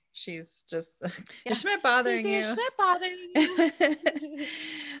she's just is Schmidt bothering you? Schmidt bothering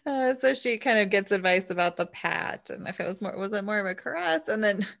you. So she kind of gets advice about the pat, and if it was it more of a caress? And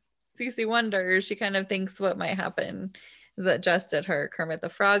then Cece wonders. She kind of thinks what might happen is that Jess did her Kermit the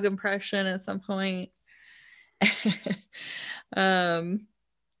Frog impression at some point.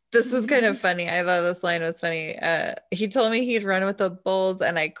 This was kind of funny. I thought this line was funny. He told me he'd run with the bulls,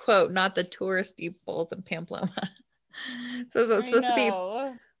 and I quote, not the touristy bulls in Pamplona. So it's supposed to be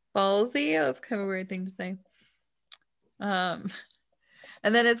ballsy. That's kind of a weird thing to say. And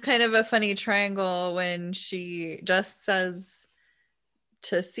then it's kind of a funny triangle when she just says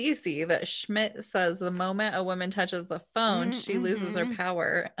to Cece that Schmidt says the moment a woman touches the phone, she loses her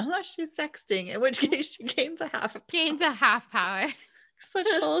power unless she's sexting, in which case she gains a half power. Such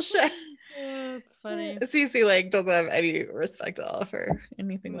bullshit. Oh, it's funny. Cece like doesn't have any respect at all for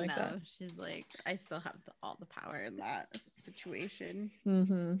anything like that. She's like, I still have all the power in that situation.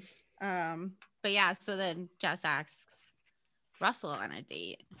 But yeah, so then Jess asks Russell on a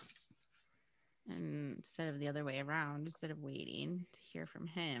date. And instead of the other way around, instead of waiting to hear from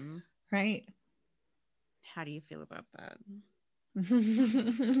him. Right. How do you feel about that?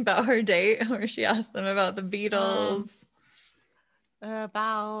 About her date where she asked them about the Beatles.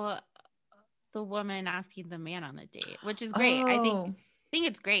 About the woman asking the man on the date, which is great. I think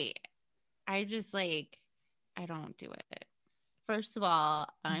it's great. I just like, I don't do it. First of all,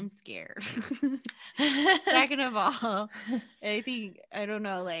 I'm scared. Second of all, I think, I don't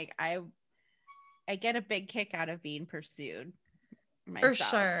know, like I get a big kick out of being pursued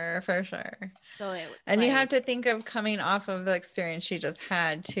myself. For sure. So and you have to think of coming off of the experience she just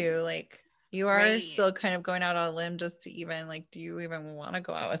had too. Like you are still kind of going out on a limb just to even like, do you even want to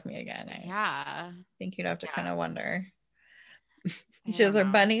go out with me again? I think you'd have to kind of wonder. She has her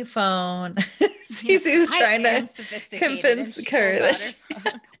bunny phone. Cece's trying to convince Curtis.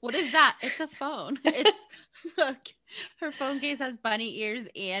 What is that? It's a phone. It's Her phone case has bunny ears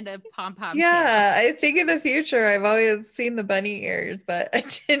and a pom-pom Yeah, tail. I think in the future I've always seen the bunny ears, but I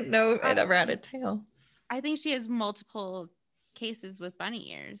didn't know it ever had a tail. I think she has multiple cases with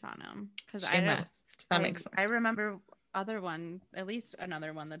bunny ears on them because She must. That makes sense. I remember at least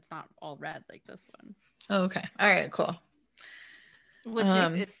another one that's not all red like this one. Oh, okay. All right, cool. Which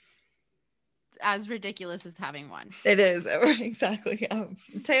is as ridiculous as having one. It is. Exactly.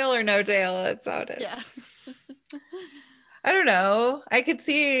 Tail or no tail, that's how it is. Yeah. I don't know. I could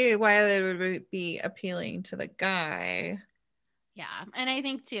see why they would be appealing to the guy. Yeah. And I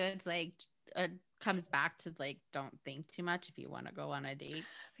think too, it's like comes back to like, don't think too much if you want to go on a date.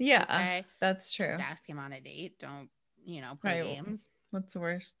 Yeah, that's true. Just ask him on a date. Don't, play games. What's the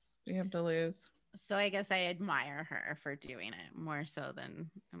worst you have to lose? So I guess I admire her for doing it more so than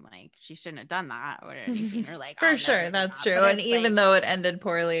I'm like, she shouldn't have done that or anything. Or like, for sure, that's true. And even though it ended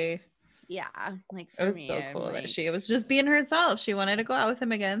poorly, yeah, like it was so cool that she was just being herself. She wanted to go out with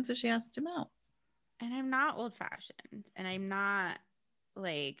him again, so she asked him out. And I'm not old-fashioned, and I'm not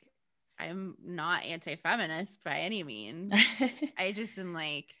anti-feminist by any means. I just am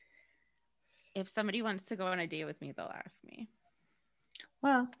like, if somebody wants to go on a date with me, they'll ask me.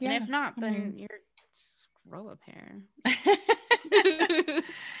 Well, yeah. And if not, then you're just grow up hair.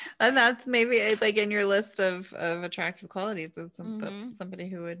 And that's maybe like in your list of attractive qualities is somebody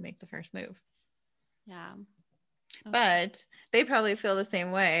who would make the first move. Yeah. Okay. But they probably feel the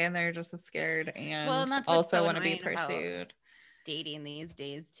same way and they're just as scared and also want to be pursued. Dating these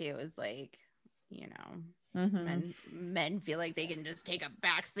days too is like, men feel like they can just take a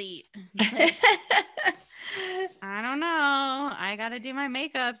back seat. Like, I don't know. I got to do my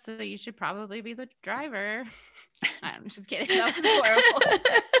makeup, so you should probably be the driver. I'm just kidding. That was horrible.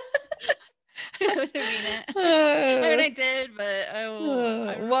 I did, but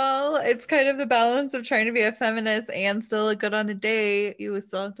well, it's kind of the balance of trying to be a feminist and still look good on a date. You would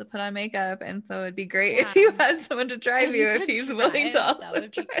still have to put on makeup, and so it'd be great if you had someone to drive you if he's willing to also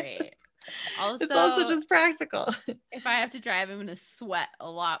drive. Great. Also, it's also just practical. If I have to drive, I'm gonna sweat a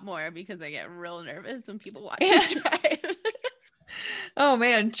lot more because I get real nervous when people watch me drive. Oh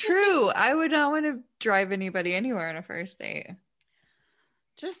man, true. I would not want to drive anybody anywhere on a first date.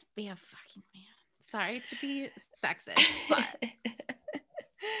 Just be a fucking man. Sorry to be sexist, but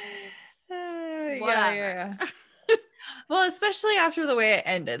yeah. Well, especially after the way it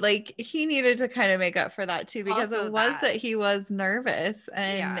ended, like he needed to kind of make up for that too, because also it was that he was nervous,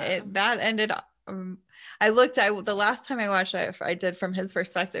 and that ended. The last time I watched it, I did from his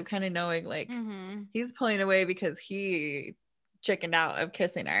perspective, kind of knowing like he's pulling away because he chickened out of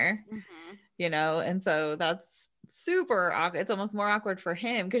kissing her, and so that's super awkward. It's almost more awkward for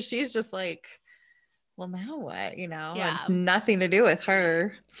him because she's just like, well, now what? It's nothing to do with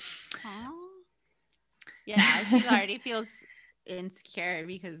her. Aww. Yeah, she already feels insecure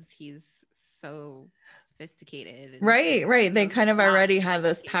because he's so sophisticated. Right. They kind of already have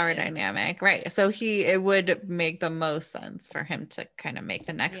this power dynamic. Right. So it would make the most sense for him to kind of make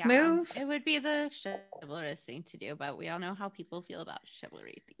the next move. It would be the chivalrous thing to do, but we all know how people feel about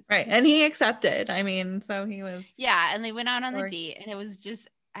chivalry these days. Right. And he accepted. I mean, so he was. Yeah. And they went out on the date and it was just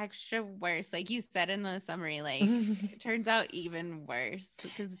extra worse. Like you said in the summary, like it turns out even worse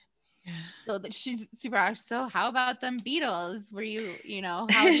because so that she's super. So how about them Beatles? Were you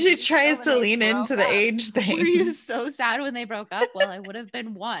how she tries to lean into the age thing. Were you so sad when they broke up? Well, I would have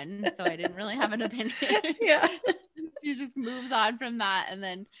been one, so I didn't really have an opinion. Yeah. She just moves on from that, and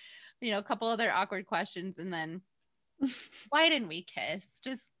then a couple other awkward questions, and then why didn't we kiss?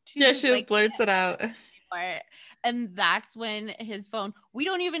 She just blurts it out. And that's when his phone, we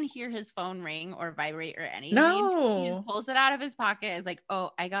don't even hear his phone ring or vibrate or anything. No. He just pulls it out of his pocket. Is like,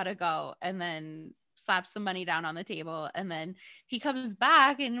 oh, I gotta go. And then slaps some money down on the table. And then he comes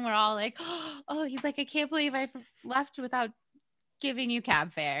back and we're all like, oh, he's like, I can't believe I left without giving you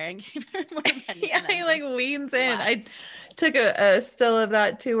cab fare and gave her more money. Yeah, he like leans in. I took a still of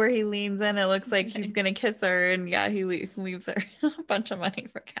that too where he leans in. It looks like he's gonna kiss her, and he leaves her a bunch of money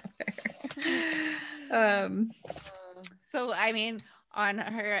for cab fare. So I mean, on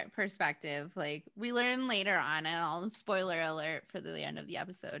her perspective, like we learn later on, and I'll spoiler alert for the end of the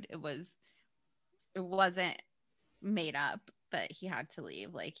episode, it wasn't made up that he had to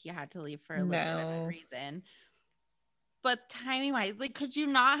leave. Like he had to leave for a legitimate reason. But timing wise, like, could you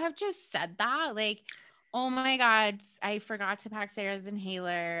not have just said that? Like, oh my God, I forgot to pack Sarah's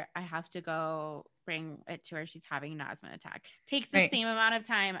inhaler. I have to go bring it to her. She's having an asthma attack. Takes the same amount of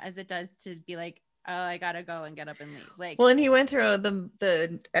time as it does to be like, oh, I gotta go and get up and leave. Like, well, and he went through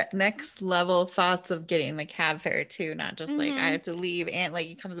the next level thoughts of getting the cab fare too, not just like I have to leave, and like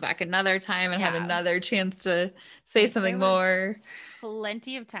he comes back another time and have another chance to say like, something more.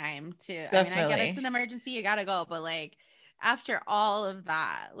 Plenty of time to. Definitely. I mean, I get it's an emergency, you gotta go, but like after all of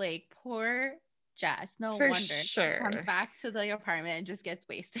that, like poor Jess, no For wonder sure. comes back to the apartment and just gets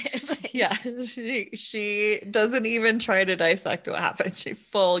wasted. Like, yeah, she doesn't even try to dissect what happened. She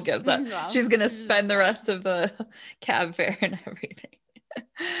full gives up. No, she's gonna spend the rest of the cab fare and everything.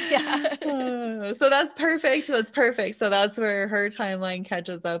 Yeah. So that's perfect. So that's where her timeline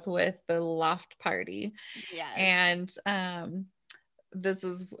catches up with the loft party. Yes. And this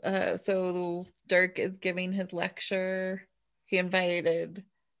is so Dirk is giving his lecture. He invited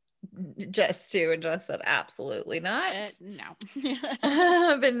Jess too, and Jess said absolutely not. No.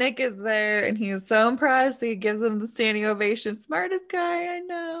 But Nick is there and he's so impressed. He gives him the standing ovation. Smartest guy I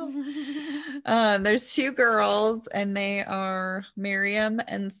know. There's two girls and they are Miriam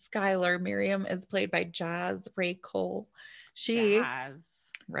and Skylar. Miriam is played by Jazz Ray Cole. Jazz.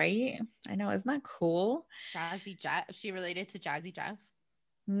 Right? I know, isn't that cool? Jazzy Jeff. Is she related to Jazzy Jeff?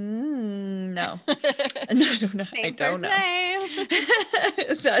 No. No, I don't know.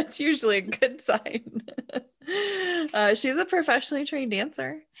 That's usually a good sign. She's a professionally trained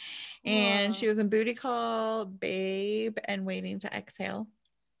dancer, and she was in Booty Call, Babe, and Waiting to Exhale.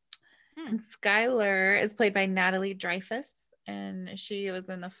 And Skylar is played by Natalie Dreyfus, and she was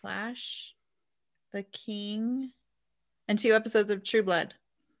in The Flash, The King, and 2 episodes of True Blood.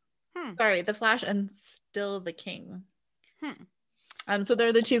 Sorry, The Flash and Still the King. So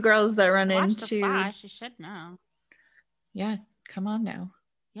they're the 2 girls that run into The Flash. You should know. Yeah, come on now.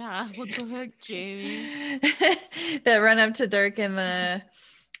 Yeah, what the heck, Jamie? That run up to Dirk in the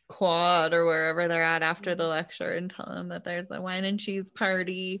quad or wherever they're at after the lecture and tell him that there's a wine and cheese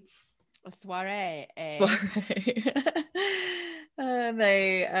party. A soiree.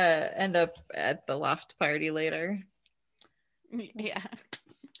 They end up at the loft party later. Yeah.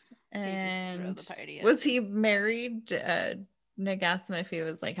 And was he married? Nick asked him if he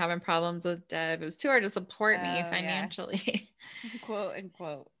was like having problems with Deb. It was too hard to support me financially. Yeah. Quote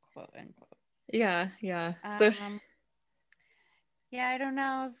unquote. Yeah. So yeah, I don't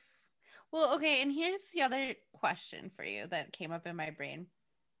know. Well, okay, and here's the other question for you that came up in my brain.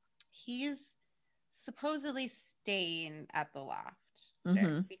 He's supposedly staying at the loft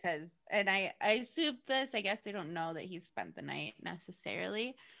because, and I assume this, I guess they don't know that he spent the night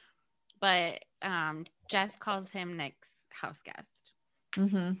necessarily, but Jess calls him Nick's house guest.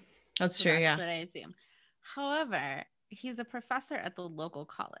 That's true. That's what I assume. However, he's a professor at the local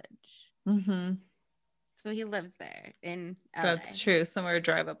college. So he lives there in LA. That's true. Somewhere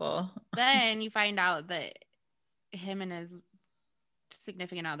drivable. Then you find out that him and his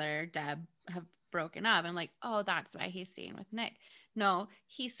significant other, Deb, have broken up. And like, oh, that's why he's staying with Nick. No,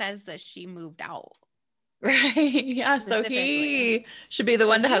 he says that she moved out. Right. Yeah. So he should be the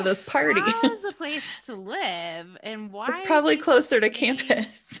one to have this party. How's the place to live? And why? It's probably closer to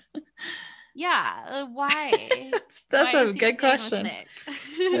campus. Yeah. Why? That's a good question. I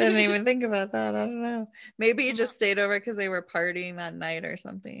didn't even think about that. I don't know. Maybe he just stayed over because they were partying that night or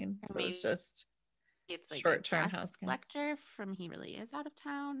something. So it's just like short-term house lecture from he really is out of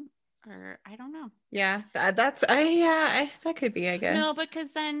town, or I don't know. Yeah, that could be, I guess. No, because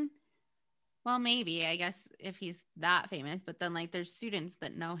then, well, maybe I guess if he's that famous, but then like there's students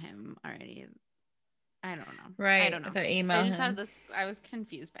that know him already. I don't know. Right. I don't know. Email I just had this. I was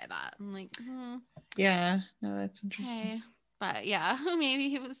confused by that. I'm like, yeah, no, that's interesting. Okay. But yeah, maybe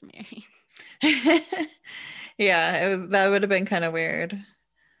he was married. Yeah, that would have been kind of weird.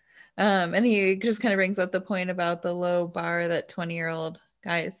 And he just kind of brings up the point about the low bar that 20-year-old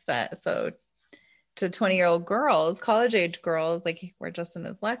guys set. So to 20-year-old girls, college age girls, like we're just in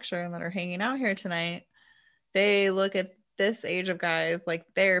his lecture and that are hanging out here tonight, they look at this age of guys like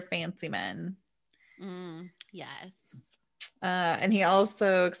they're fancy men. Yes. And he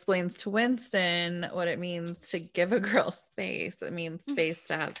also explains to Winston what it means to give a girl space. It means space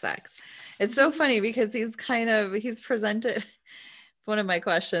to have sex. It's so funny because he's presented. One of my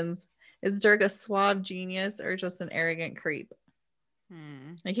questions is Dirk a suave genius or just an arrogant creep?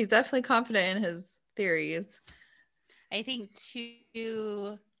 Like he's definitely confident in his theories. I think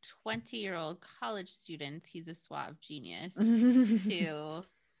to 20-year-old college students, he's a suave genius. To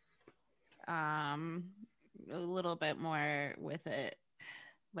a little bit more with it,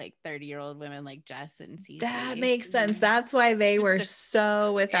 like 30-year-old women like Jess and Cece. That makes sense. That's why they were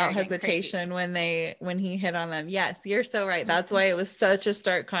so without hesitation when he hit on them. Yes, you're so right. That's why it was such a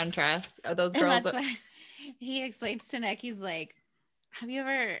stark contrast of those girls. And that's why he explains to Nick, he's like, have you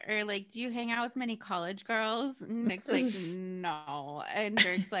ever, or like, do you hang out with many college girls? And Nick's like, no. And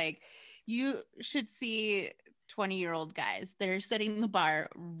Dirk's like, you should see 20-year-old guys. They're setting the bar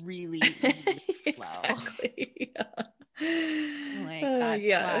really, really low. Exactly. Like, that's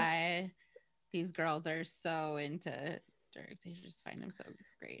why these girls are so into Dirk. They just find him so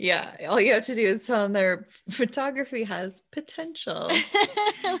great. Yeah. All you have to do is tell them their photography has potential.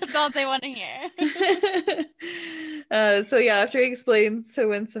 That's all they want to hear. So yeah, after he explains to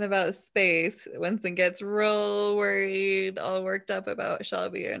Winston about space, Winston gets real worried, all worked up about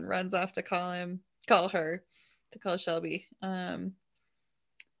Shelby, and runs off to call Shelby. But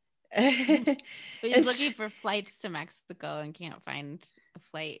he's looking for flights to Mexico and can't find a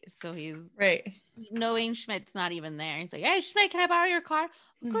flight. So he's right. Knowing Schmidt's not even there. He's like, hey, Schmidt, can I borrow your car?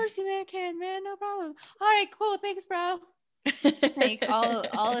 Of course you can, man. No problem. All right, cool. Thanks, bro. Like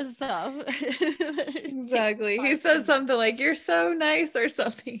all his stuff. Exactly. He says something like, you're so nice or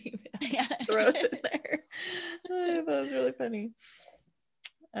something. He throws it there. That was really funny.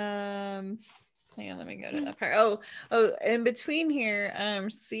 Hang on, let me go to that part. Oh, in between here,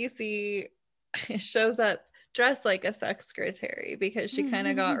 Cece shows up dressed like a secretary because she kind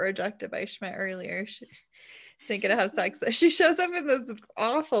of got rejected by Schmidt earlier. She didn't get to have sex. She shows up in this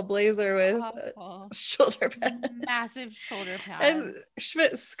awful blazer with shoulder pads. Massive shoulder pads. And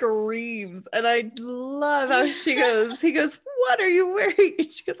Schmidt screams. And I love how he goes, what are you wearing? And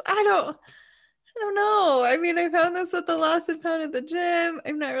she goes, I don't know. I mean, I found this at the Lost and Found at the gym.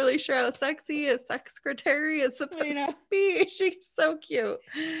 I'm not really sure how sexy a secretary is supposed to be. She's so cute.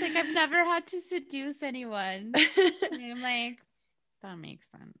 It's like, I've never had to seduce anyone. I'm like, that makes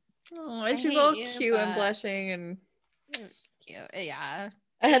sense. Oh, and she's all cute and blushing and cute. Yeah.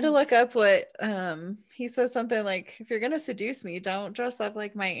 I had to look up what he says something like, if you're gonna seduce me, don't dress up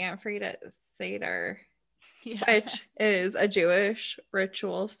like my Aunt Frida Seder. Which is a Jewish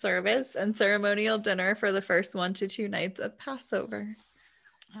ritual service and ceremonial dinner for the first 1 to 2 nights of Passover.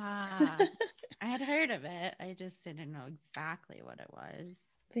 I had heard of it. I just didn't know exactly what it was.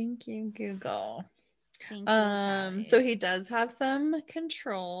 Thank you, Google. Thank you. So he does have some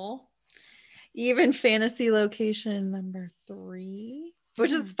control. Even fantasy location number 3,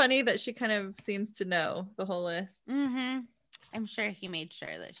 which is funny that she kind of seems to know the whole list. I'm sure he made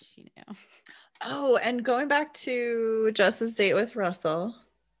sure that she knew. Oh, and going back to Jess's date with Russell.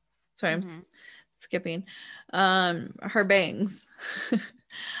 Sorry, I'm skipping. Her bangs.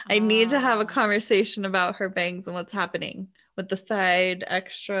 I need to have a conversation about her bangs and what's happening with the side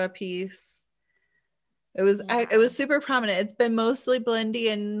extra piece. It was super prominent. It's been mostly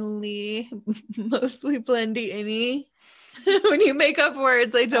blendy and mostly blendy and when you make up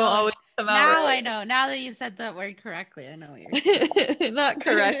words, they don't always come out. Now right. I know. Now that you said that word correctly, I know what you're saying. Not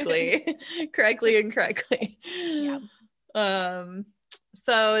correctly. Correctly and correctly. Yeah.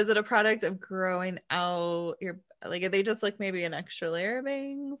 So is it a product of growing out your, like, are they just like maybe an extra layer of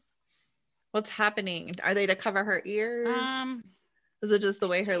bangs? What's happening? Are they to cover her ears? Is it just the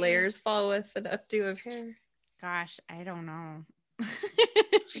way her layers fall with an updo of hair? Gosh, I don't know.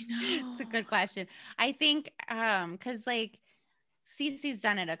 It's a good question. I think because like Cece's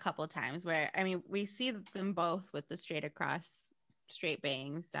done it a couple times where, I mean, we see them both with the straight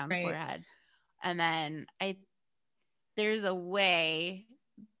bangs down the forehead, and then there's a way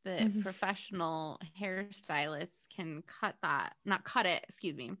that professional hairstylists can part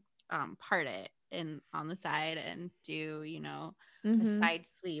it in on the side and do, you know, a side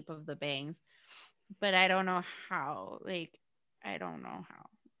sweep of the bangs, but I don't know how. I don't know how.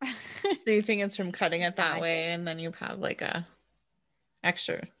 Do you think it's from cutting it that way and then you have like a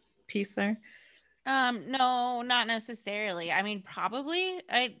extra piece there? No, not necessarily. I mean, probably.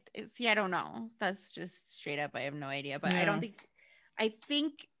 I don't know. That's just straight up. I have no idea. But I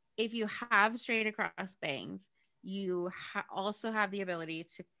think if you have straight across bangs, you also have the ability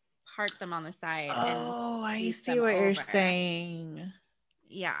to part them on the side. Oh, I see what you're saying.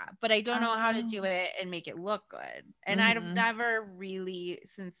 Yeah, but I don't know how to do it and make it look good. And I've never really,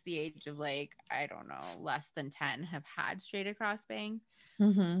 since the age of like, I don't know, less than 10, have had straight across bangs. So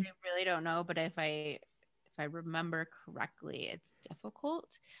I really don't know. But if I remember correctly, it's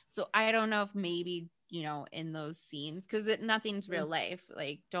difficult. So I don't know if maybe, you know, in those scenes, because nothing's real life.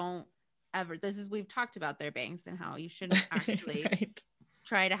 Like, don't ever. We've talked about their bangs and how you shouldn't actually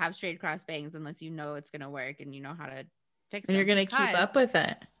try to have straight across bangs unless you know it's gonna work and you know how to fix them. And you're gonna keep up with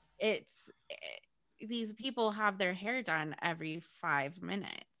it. These people have their hair done every 5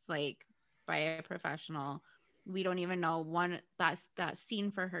 minutes, like by a professional. We don't even know that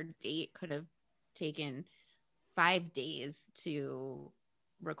scene for her date could have taken 5 days to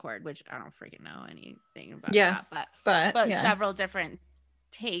record, which I don't freaking know anything about that, but several different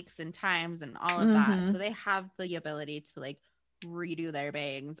takes and times and all of that. So they have the ability to like redo their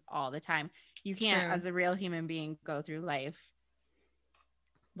bangs all the time. You can't, as a real human being, go through life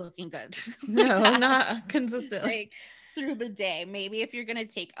looking good. No, not consistently. Like, through the day. Maybe if you're gonna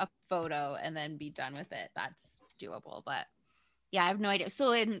take a photo and then be done with it, that's doable. But yeah, I have no idea.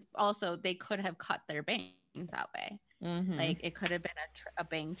 So, and also they could have cut their bangs that way. Like it could have been a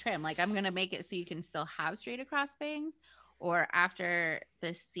bang trim. Like, I'm gonna make it so you can still have straight across bangs, or after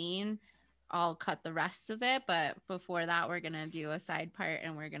this scene I'll cut the rest of it, but before that we're gonna do a side part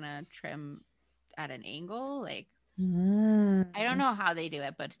and we're gonna trim at an angle. Like I don't know how they do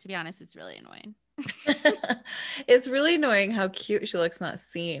it, but to be honest, it's really annoying. It's really annoying how cute she looks in that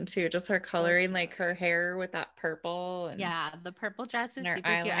scene too. Just her coloring, like her hair with that purple. And yeah, the purple dress is super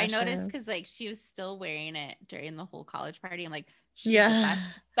cute. I noticed because like she was still wearing it during the whole college party. I'm like, she's the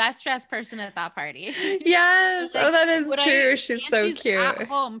best dressed person at that party. Yes. Like, that is true. She's so cute. At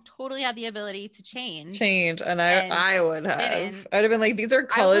home, totally had the ability to change. And I would have. I'd have been like, these are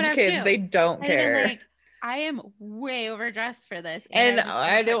college kids. Too. They don't care. Like, I am way overdressed for this. And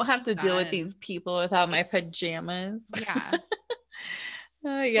I don't have to deal with these people without my pajamas. Yeah.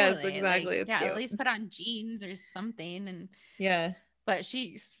 Yes, totally. Exactly. Like, at least put on jeans or something. And but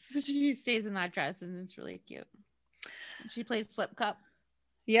she stays in that dress and it's really cute. She plays Flip Cup.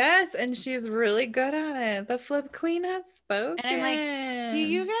 Yes, and she's really good at it. The Flip Queen has spoken. And I'm like, do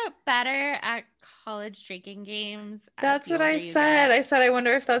you get better at college drinking games? That's what I said. I said, I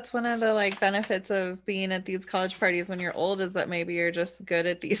wonder if that's one of the like benefits of being at these college parties when you're old, is that maybe you're just good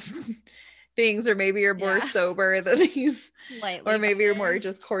at these things, or maybe you're more sober than these, or maybe you're more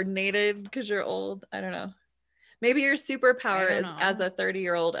just coordinated because you're old. I don't know. Maybe your superpower as a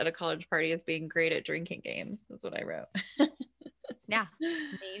 30-year-old at a college party is being great at drinking games. That's what I wrote. Yeah,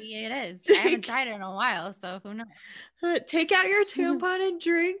 maybe it is. I haven't tried it in a while, so who knows? Take out your tampon and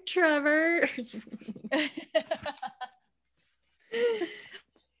drink, Trevor.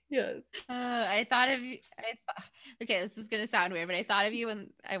 Yes. I thought of you. Okay, this is gonna sound weird, but I thought of you when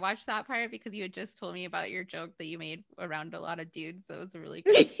I watched that part because you had just told me about your joke that you made around a lot of dudes. So it was a really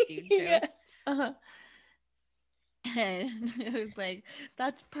good dude joke. Uh-huh. And it was like,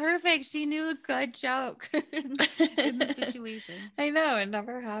 that's perfect. She knew a good joke in the situation. I know, it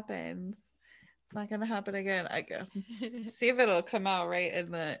never happens. It's not gonna happen again. I guess. See if it'll come out right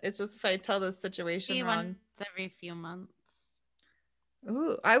in the. It's just if I tell the situation wrong. Once every few months.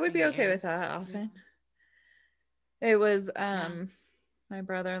 Ooh, I would be okay with that often. It was my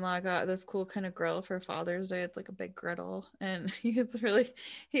brother-in-law got this cool kind of grill for Father's Day. It's like a big griddle, and he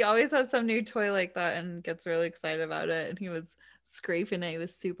always has some new toy like that and gets really excited about it. And he was scraping it. He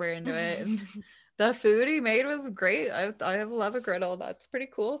was super into it. And the food he made was great. I love a griddle. That's pretty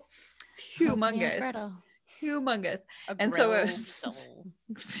cool. It's humongous. Humongous. And so it was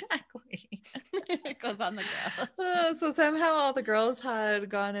exactly. It goes on the grill. So somehow all the girls had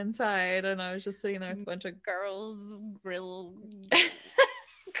gone inside, and I was just sitting there with a bunch of girls grill.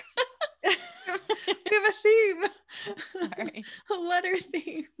 We have a theme. Sorry. A letter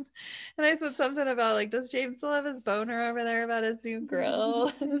theme. And I said something about like, does James still have his boner over there about his new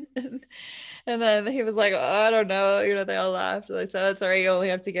grill? and then he was like, oh, I don't know. You know, they all laughed. And I said, that's all right. You only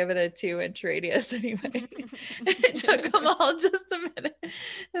have to give it a 2-inch radius anyway. It took them all just a minute.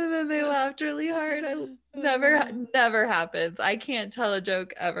 And then they laughed really hard. Never happens. I can't tell a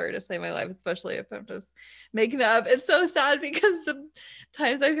joke ever to save my life, especially if I'm just making it up. It's so sad because the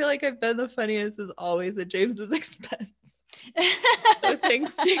times I feel like I've been the funniest is always at James's expense. So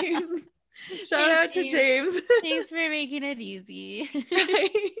thanks, James. Shout out to James. Thanks for making it easy.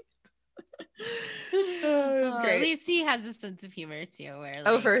 Right? Oh, it was great. At least he has a sense of humor too. Where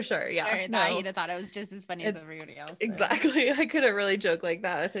like, for sure. Yeah. He'd have thought it was just as funny as everybody else. Exactly. I couldn't really joke like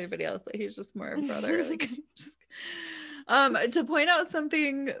that with anybody else. Like, he's just more a brother. Like, to point out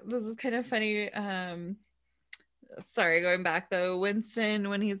something, this is kind of funny. Sorry, going back though, Winston,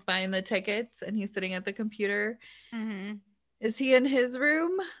 when he's buying the tickets and he's sitting at the computer, is he in his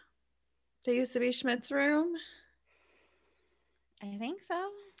room? They used to be Schmidt's room. I think so.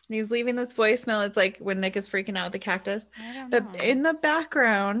 And he's leaving this voicemail. It's like when Nick is freaking out with the cactus. But in the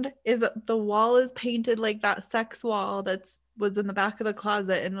background is the wall is painted like that sex wall was in the back of the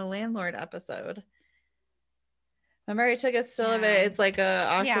closet in the landlord episode. Remember, I took a still of it. It's like a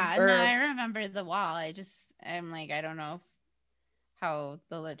octave. No, I remember the wall. I'm like, I don't know how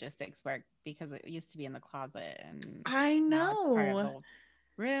the logistics work because it used to be in the closet, and I know it's part of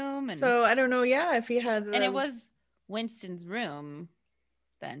the room. And so I don't know. Yeah, if he had, and it was Winston's room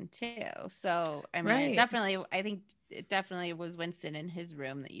then too. So I mean, Right. I think it definitely was Winston in his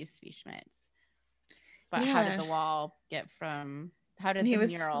room that used to be Schmidt's. But Yeah. how did the mural get from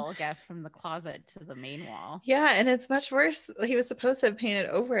the closet to the main wall? Yeah, and it's much worse. He was supposed to have painted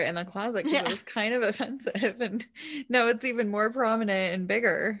over it in the closet because it was kind of offensive. And no, it's even more prominent and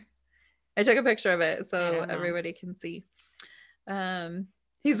bigger. I took a picture of it so everybody can see.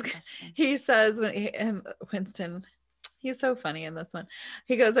 He says and Winston, he's so funny in this one.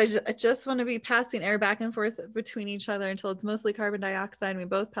 He goes, I just want to be passing air back and forth between each other until it's mostly carbon dioxide and we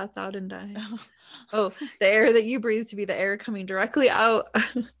both pass out and die. Oh, the air that you breathe to be the air coming directly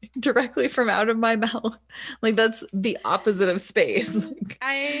from out of my mouth. Like, that's the opposite of space.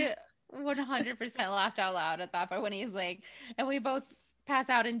 I 100% laughed out loud at that part when he's like, and we both pass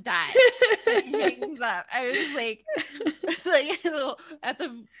out and die. Hangs up. I was like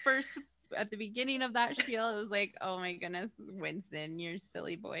at the beginning of that spiel, it was like, oh my goodness, Winston, you're a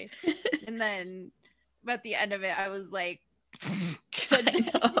silly boy. And then at the end of it, I was like,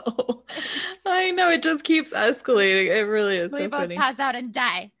 I know, it just keeps escalating. It really is. We both pass out and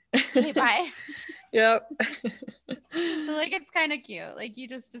die. Okay, bye. Yep. Like, it's kind of cute. Like, you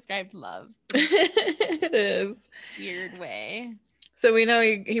just described love. It is. Weird way. So we know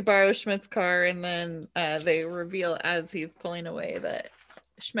he borrows Schmidt's car, and then they reveal as he's pulling away that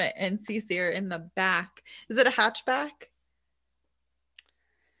Schmidt and Cece are in the back. Is it a hatchback?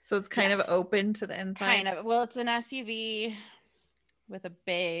 So it's kind of open to the inside. Kind of. Well, it's an SUV with a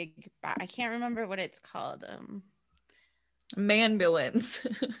big back. I can't remember what it's called. Manbulance.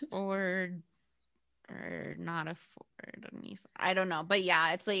 or not a Ford. I don't know. But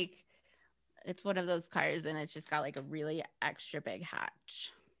yeah, it's like, it's one of those cars, and it's just got like a really extra big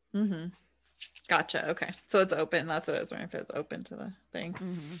hatch. Mm-hmm. Gotcha. Okay. So it's open. That's what I was wondering, if it was open to the thing.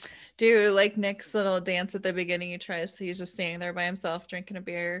 Mm-hmm. Do you like Nick's little dance at the beginning? He's just standing there by himself drinking a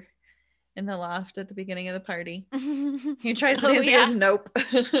beer in the loft at the beginning of the party. He tries to dance. He goes, nope.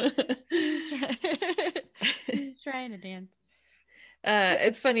 He's trying to dance.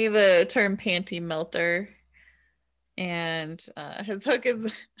 It's funny, the term panty melter. And his hook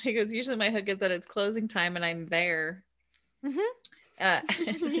is, he goes, usually my hook is at its closing time and I'm there. Mm-hmm. Yeah,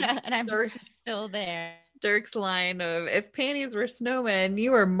 and I'm still there. Dirk's line of, if panties were snowmen,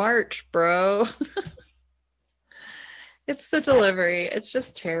 you were March, bro. It's the delivery. It's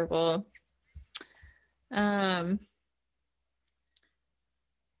just terrible. We're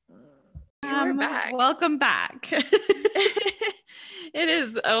back. Welcome back. It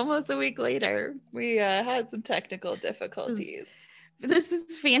is almost a week later. We had some technical difficulties. This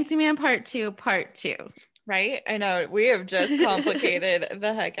is Fancy Man Part 2, right? I know, we have just complicated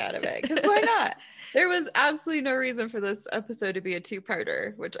the heck out of it, because why not? There was absolutely no reason for this episode to be a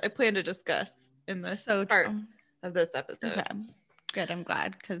two-parter, which I plan to discuss in this part of this episode. Okay. Good, I'm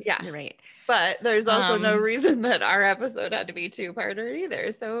glad, because you're right. But there's also no reason that our episode had to be two-parter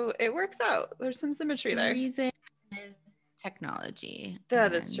either, so it works out. There's some symmetry there. The reason is technology.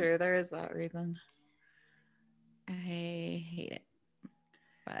 That is true. There is that reason. I hate it,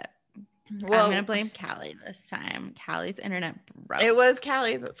 but I'm gonna blame Callie this time. Callie's internet broke. It was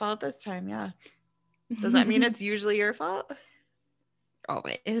Callie's fault this time. Yeah. Does that mean it's usually your fault?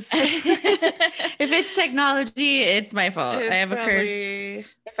 Always. If it's technology, it's my fault. I have a curse.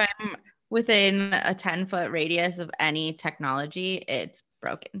 If I'm within a 10-foot radius of any technology, it's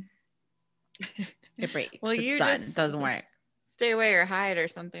broken. It breaks. Well, it's done. It doesn't work. Stay away or hide or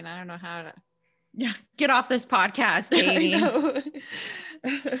something. I don't know how to. Yeah, get off this podcast, Jamie.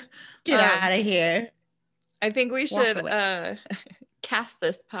 Get out of here. I think we should cast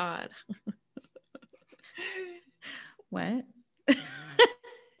this pod. What?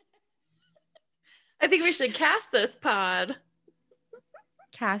 I think we should cast this pod.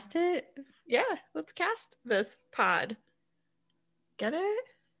 Cast it? Yeah, let's cast this pod. Get it?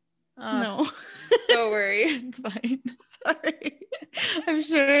 No. Don't worry. It's fine. Sorry. I'm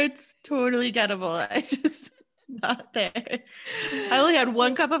sure it's totally gettable. I just not there. I only had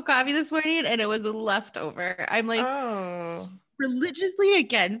one cup of coffee this morning and it was a leftover. I'm like religiously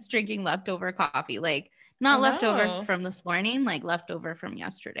against drinking leftover coffee. Like not leftover from this morning, like leftover from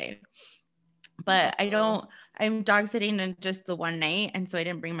yesterday. But I'm dog sitting in just the one night. And so I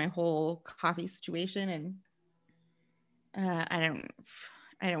didn't bring my whole coffee situation. And I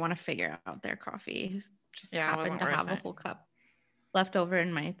didn't want to figure out their coffee. Just happened to have a whole cup left over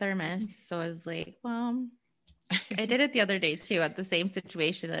in my thermos. So I was like, well, I did it the other day too, at the same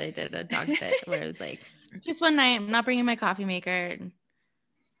situation that I did a dog sit, where it was like, just one night, I'm not bringing my coffee maker. And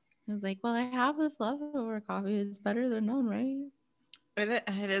I was like, well, I have this leftover coffee. It's better than none, right?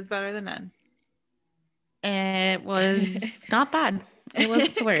 It is better than none. It was not bad. It was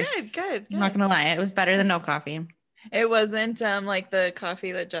the worst. Good. I'm not gonna lie, it was better than no coffee. It wasn't like the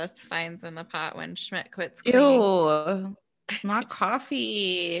coffee that Jess finds in the pot when Schmidt quits cleaning. Ew, it's not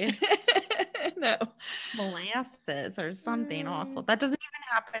coffee. No. Molasses or something awful. That doesn't even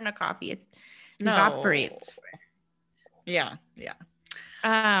happen to coffee. It No. evaporates. Yeah.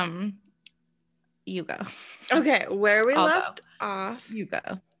 You go. Okay, where we left off. You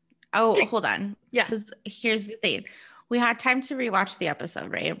go. Oh, hold on. Yeah. Because here's the thing. We had time to rewatch the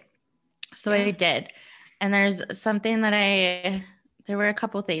episode, right? So I did. And there's something that there were a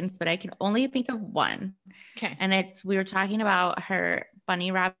couple things, but I can only think of one. Okay. And we were talking about her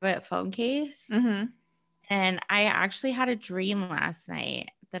bunny rabbit phone case. Mm-hmm. And I actually had a dream last night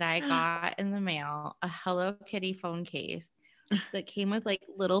that I got in the mail, a Hello Kitty phone case that came with like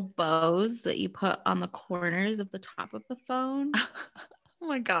little bows that you put on the corners of the top of the phone. Oh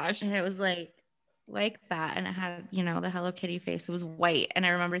my gosh. And it was like that. And it had, the Hello Kitty face. It was white. And I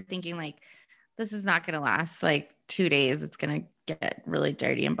remember thinking like, this is not going to last like 2 days. It's going to get really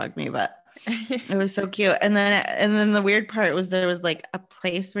dirty and bug me, but it was so cute. And then the weird part was there was like a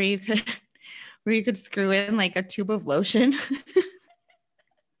place where you could screw in like a tube of lotion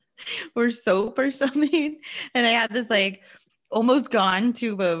or soap or something. And I had this like almost gone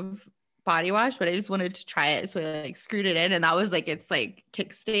tube of body wash, but I just wanted to try it. So I like screwed it in, and that was like its like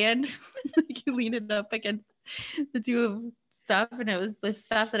kickstand. Like you lean it up against the tube of stuff, and it was this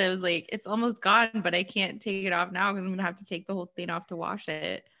stuff that I was like, it's almost gone, but I can't take it off now because I'm gonna have to take the whole thing off to wash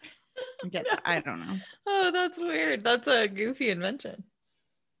it. I don't know. Oh, that's weird. That's a goofy invention.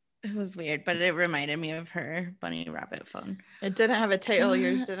 It was weird, but it reminded me of her bunny rabbit phone. It didn't have a tail.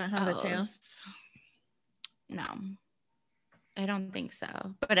 Yours didn't have a tail. No, I don't think so.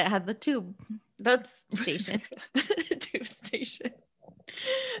 But it had the tube. That's station. Tube station.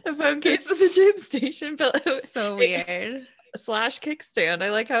 A phone case with a tube station. So weird. / kickstand. I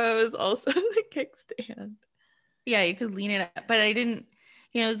like how it was also the kickstand. Yeah, you could lean it up, but I didn't.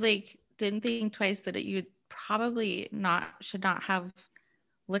 It was like didn't think twice that you probably should not have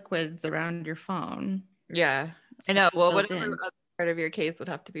liquids around your phone. Yeah, I know. Well, whatever other part of your case would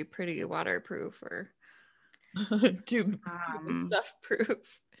have to be pretty waterproof or tube stuff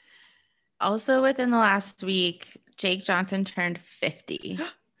proof. Also, within the last week, Jake Johnson turned 50.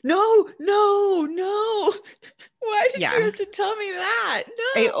 No. Why did you have to tell me that?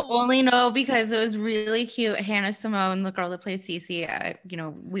 No. I only know because it was really cute. Hannah Simone, the girl that plays Cece,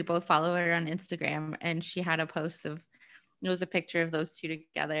 we both follow her on Instagram, and she had a post of, it was a picture of those two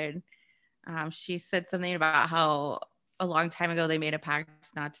together. And she said something about how a long time ago they made a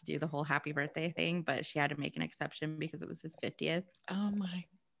pact not to do the whole happy birthday thing, but she had to make an exception because it was his 50th. Oh my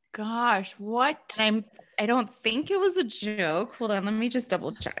gosh, what? I don't think it was a joke. Hold on, let me just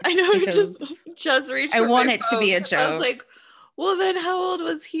double check. I know, just reached. I want it to be a joke. I was like, well, then how old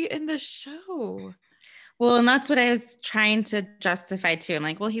was he in the show? Well, and that's what I was trying to justify too. I'm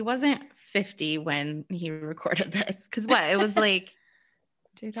like, well, he wasn't 50 when he recorded this, because it was like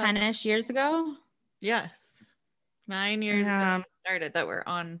 10-ish years ago. Yes, 9 years ago started that we're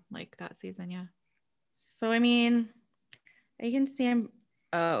on like that season. Yeah. So I mean, I can see him.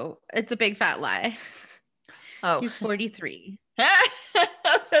 Oh, it's a big fat lie. Oh, he's 43.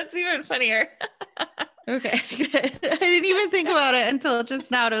 That's even funnier. Okay, good. I didn't even think about it until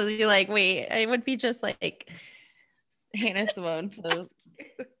just now to be like, wait, I would be just like Hannah Simone to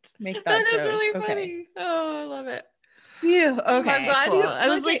make that. That is really funny. Oh, I love it. Yeah. Okay. Cool. I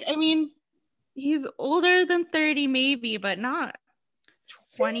was like, I mean, he's older than 30, maybe, but not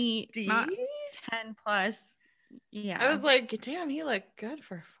 20, 50? Not 10 plus. Yeah. I was like, damn, he looked good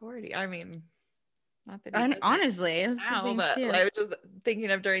for 40. I mean, not that he honestly, now, but I was just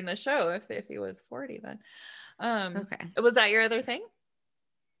thinking of during the show if he was 40 then. Okay. Was that your other thing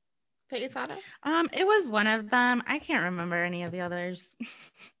that you thought of? It was one of them. I can't remember any of the others.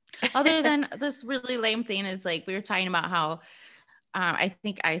 Other than this really lame thing is like we were talking about how I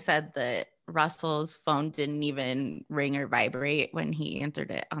think I said that Russell's phone didn't even ring or vibrate when he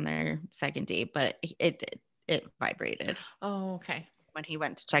answered it on their second date, but it did. It vibrated. Oh, okay. When he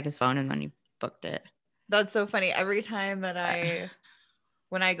went to check his phone and then he booked it. That's so funny. Every time that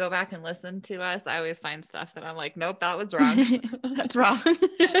when I go back and listen to us, I always find stuff that I'm like, nope, that was wrong. That's wrong.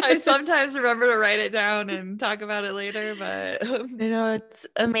 I sometimes remember to write it down and talk about it later, but it's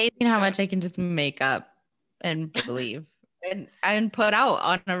amazing how much I can just make up and believe and put out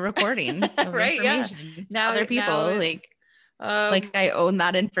on a recording. Right. Yeah. Now other people like I own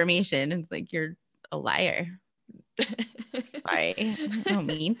that information. It's like you're a liar. Sorry, I don't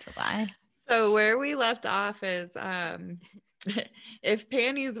mean to lie. So where we left off is if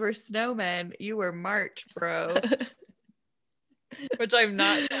panties were snowmen, you were March, bro. which I'm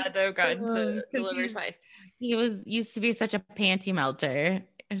not sad to have gotten to deliver twice. He used to be such a panty melter.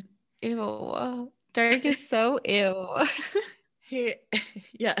 Ew. Dirk is so ew.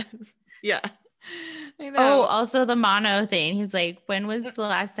 Yes. Yeah. I know. Oh, also the mono thing. He's like, when was the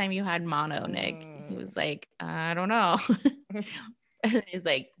last time you had mono, Nick? He was like, I don't know. And he's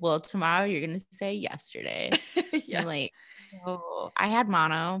like, well, tomorrow you're going to say yesterday. Yeah. I'm like, oh, I had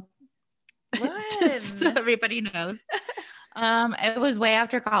mono. Just so everybody knows. It was way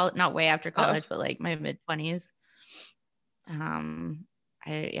after college, not way after college, but like my mid-20s.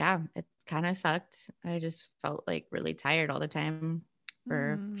 It kind of sucked. I just felt like really tired all the time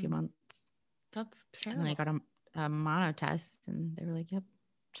for a few months. That's terrible. And then I got a mono test and they were like, yep,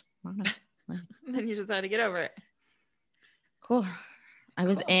 mono. Then you just had to get over it. Cool. I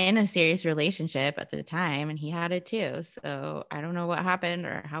was in a serious relationship at the time and he had it too. So I don't know what happened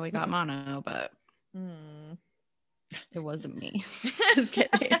or how we got mono, but it wasn't me. Just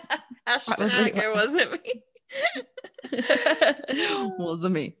kidding. It wasn't me.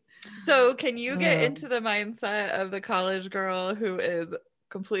 Wasn't me. So can you get into the mindset of the college girl who is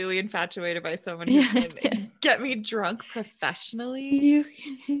completely infatuated by someone who can get me drunk professionally?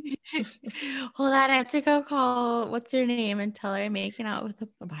 Hold on, I have to go call what's her name and tell her I'm making out with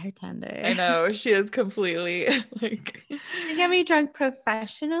a bartender. I know, she is completely like, you get me drunk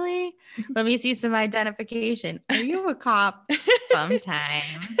professionally. Let me see some identification. Are you a cop? Sometimes.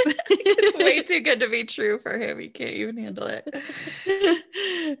 It's way too good to be true for him. He can't even handle it.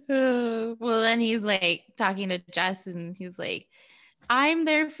 Well, then he's like talking to Jess and he's like, I'm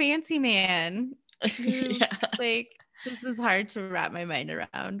their fancy man. It's like, this is hard to wrap my mind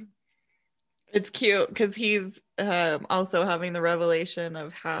around. It's cute because he's also having the revelation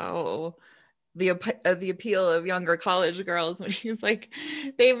of how the appeal of younger college girls, when he's like,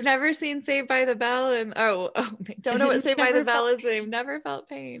 they've never seen Saved by the Bell, and they don't know what Saved by the Bell is. They've never felt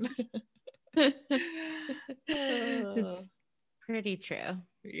pain. It's pretty true.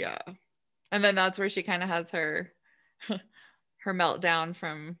 Yeah. And then that's where she kind of has her meltdown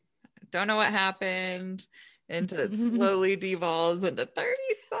from don't know what happened into it slowly devolves into 30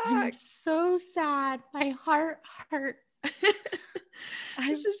 sucks. I'm so sad. My heart hurt. I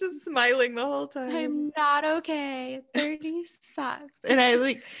was just smiling the whole time. I'm not okay. 30 sucks. And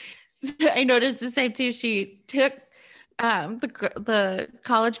I noticed the same too. She took the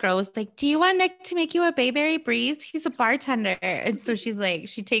college girl was like, do you want Nick to make you a Bayberry Breeze? He's a bartender. And so she's like,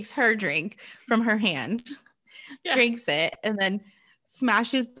 she takes her drink from her hand, drinks it, and then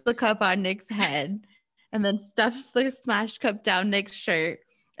smashes the cup on Nick's head, and then stuffs the smashed cup down Nick's shirt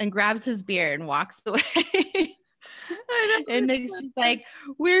and grabs his beer and walks away. And Nick's just like,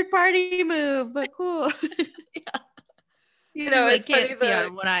 weird party move, but cool. You know, it's funny can't see out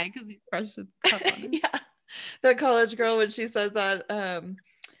of one eye because he crushed his cup on it. The college girl, when she says that,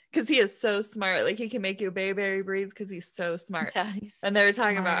 because he is so smart, like he can make you a Bayberry Breeze because he's so smart. And they were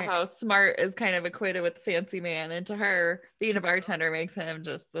talking about how smart is kind of equated with fancy man, and to her, being a bartender makes him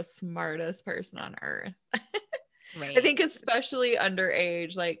just the smartest person on earth. Right. I think especially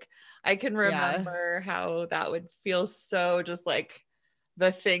underage, like I can remember how that would feel so just like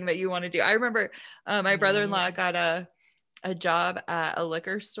the thing that you want to do. I remember my brother-in-law got a job at a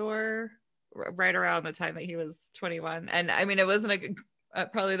liquor store right around the time that he was 21. And I mean, it wasn't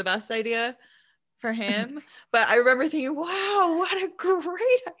probably the best idea for him, but I remember thinking, wow, what a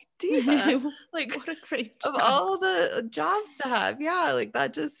great idea. Like, what a great job. Of all the jobs to have. Yeah, like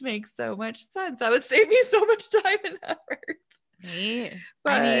that just makes so much sense. That would save me so much time and effort. Right.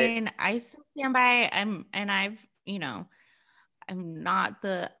 But I mean, I still stand by I'm not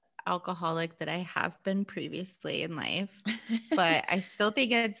the alcoholic that I have been previously in life, but I still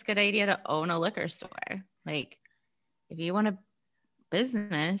think it's a good idea to own a liquor store. Like if you want a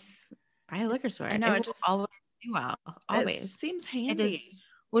business, buy a liquor store. I know, it just always do well. Always. It just seems handy.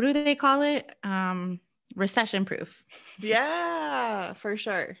 What do they call it? Recession proof. Yeah, for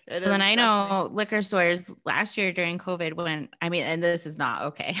sure. And then I know liquor stores last year during COVID and this is not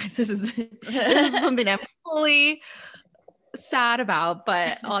okay. This is something I'm fully sad about,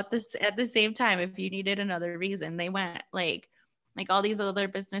 but at the same time, if you needed another reason, they went like all these other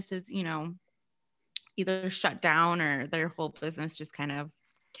businesses, either shut down or their whole business just kind of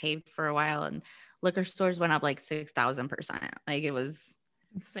caved for a while, and liquor stores went up like 6,000%. Like it was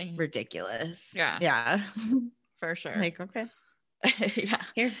insane, ridiculous. Yeah, for sure. Like, okay. Yeah,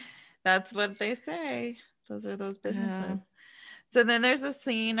 here, that's what they say. Those are those businesses. So then there's a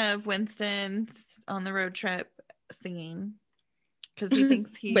scene of Winston on the road trip singing because he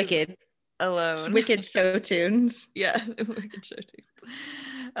thinks he's wicked alone. Wicked show tunes. Yeah, wicked show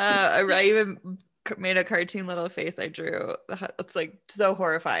tunes. I even made a cartoon little face I drew. It's like so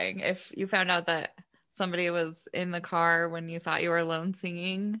horrifying. If you found out that somebody was in the car when you thought you were alone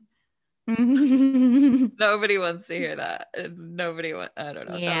singing, nobody wants to hear that. And I don't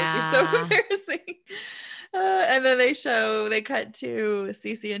know. Yeah. That would be so embarrassing. And then they cut to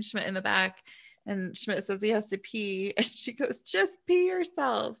Cece and Schmidt in the back, and Schmidt says he has to pee, and she goes, just pee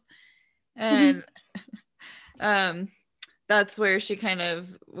yourself. And that's where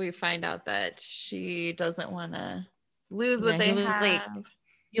we find out that she doesn't want to lose what they have. Like,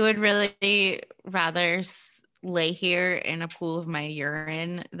 you would really rather lay here in a pool of my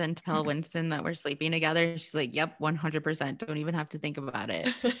urine than tell Winston that we're sleeping together. She's like, yep, 100%. Don't even have to think about it.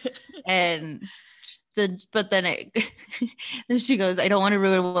 And but then then she goes, I don't want to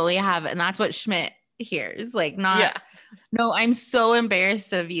ruin what we have. And that's what Schmidt hears. Like, no, I'm so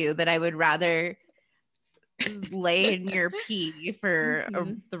embarrassed of you that I would rather lay in your pee for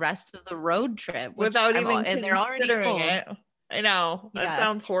the rest of the road trip without even and they're already cold. It. I know. That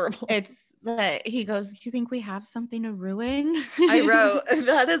sounds horrible. It's that he goes, you think we have something to ruin? I wrote,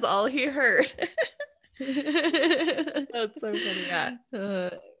 that is all he heard. That's so funny. Yeah.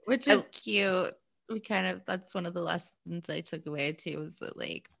 Which is cute. That's one of the lessons I took away too, was that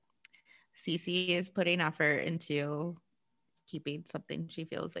like Cece is putting effort into keeping something she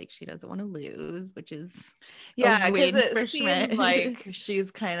feels like she doesn't want to lose, which is because it seems like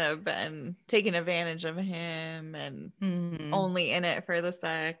she's kind of been taking advantage of him and only in it for the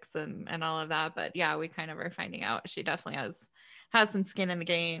sex and all of that. But yeah, we kind of are finding out she definitely has some skin in the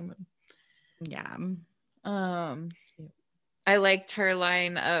game. Yeah. I liked her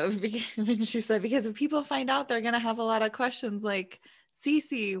line when she said, because if people find out, they're gonna have a lot of questions like,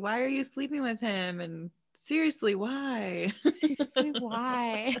 Cece, why are you sleeping with him? And seriously, why? Seriously,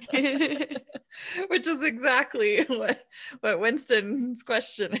 why? Which is exactly what Winston's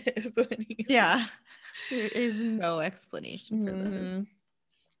question is when he's there is no explanation for this.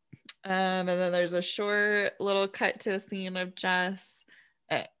 And then there's a short little cut to a scene of Jess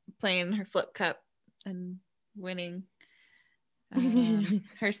playing her flip cup and winning. Her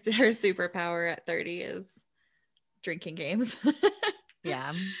superpower at 30 is drinking games.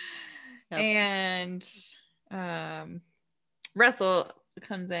 Yeah. Yep. And Russell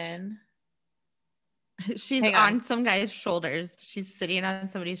comes in. She's on some guy's shoulders. She's sitting on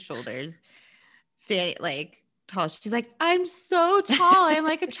somebody's shoulders, standing like tall. She's like, I'm so tall. I'm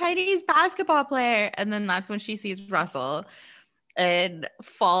like a Chinese basketball player. And then that's when she sees Russell and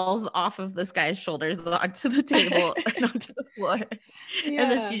falls off of this guy's shoulders onto the table and onto the floor. Yeah.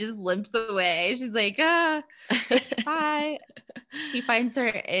 And then she just limps away. She's like, bye. He finds her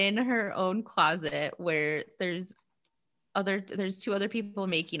in her own closet where there's two other people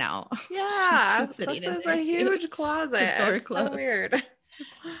making out. Yeah. This is a huge closet. It's so weird.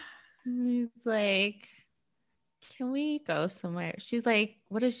 He's like, can we go somewhere? She's like,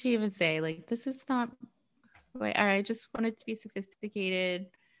 what does she even say? Like, this is not wait, I just wanted to be sophisticated.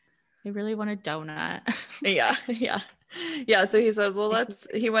 I really want a donut. Yeah. So he says, well,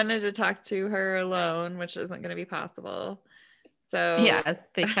 he wanted to talk to her alone, which isn't going to be possible. So yeah,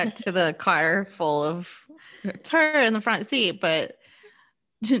 they cut to the car full of her in the front seat, but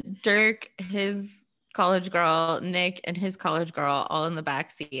Dirk, his college girl, Nick, and his college girl all in the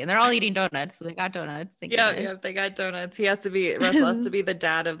back seat, and they're all eating donuts. So they got donuts. Yeah, they got donuts. Russell has to be the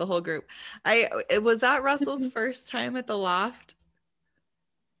dad of the whole group. Was that Russell's first time at the loft?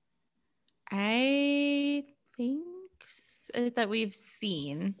 I think that we've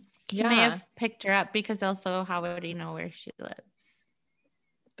seen. He may have picked her up, because also how would he know where she lives?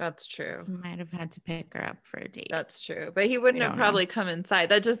 That's true. He might have had to pick her up for a date. That's true. But he wouldn't have probably come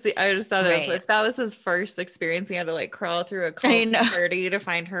inside. I just thought if that was his first experience, he had to like crawl through a cold party to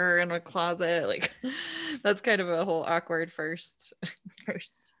find her in a closet. Like, that's kind of a whole awkward first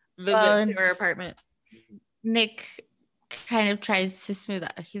visit to her apartment. Nick kind of tries to smooth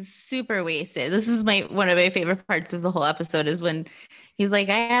out. He's super wasted. This is one of my favorite parts of the whole episode, is when he's like,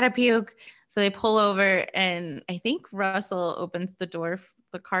 I had a puke. So they pull over, and I think Russell opens the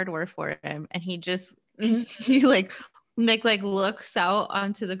car door for him, and he just Nick like looks out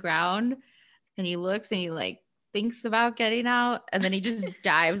onto the ground, and he looks and he like thinks about getting out, and then he just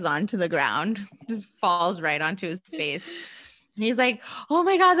dives onto the ground, just falls right onto his face. And he's like, oh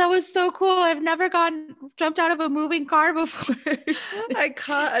my God, that was so cool. I've never jumped out of a moving car before. I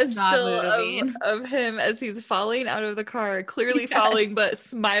caught a still of him as he's falling out of the car, clearly falling, but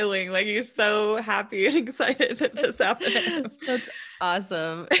smiling. Like, he's so happy and excited that this happened to him. That's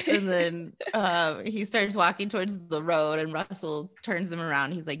awesome. And then he starts walking towards the road, and Russell turns him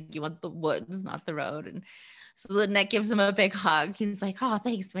around. He's like, you want the woods, not the road. And so then Nick gives him a big hug. He's like, oh,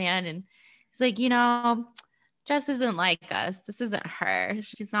 thanks, man. And He's like, Jess isn't like us. This isn't her.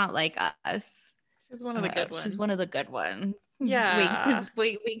 She's not like us. She's one of the good ones. She's one of the good ones. Yeah.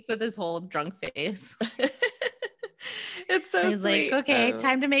 Winks with his whole drunk face. It's so He's sweet. like, okay,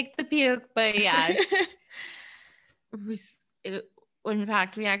 time to make the puke. But yeah, in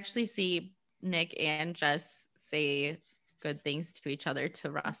fact, we actually see Nick and Jess say good things to each other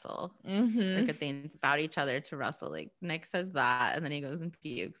to Russell, or good things about each other to Russell. Like Nick says that, and then he goes and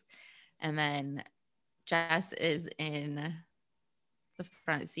pukes, and then Jess is in the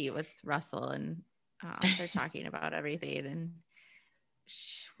front seat with Russell, and they're talking about everything. And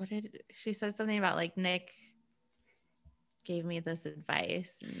she said something about like Nick gave me this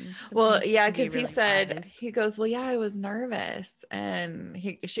advice. Well, yeah, because he said, he goes, well, yeah, I was nervous. And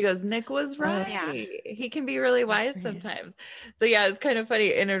she goes, Nick was right. Yeah. He can be really wise sometimes. So yeah, it's kind of funny.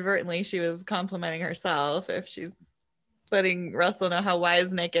 Inadvertently, she was complimenting herself if she's letting Russell know how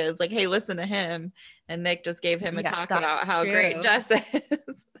wise Nick is. Like, hey, listen to him. And Nick just gave him a talk about how great Jess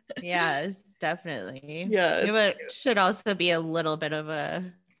is. Yes, definitely. Yeah. But it should also be a little bit of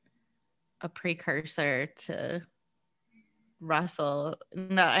a precursor to Russell.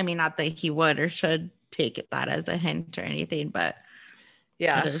 No, I mean, not that he would or should take that as a hint or anything, but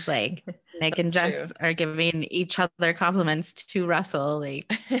yeah, it was like Nick and Jess are giving each other compliments to Russell. Like,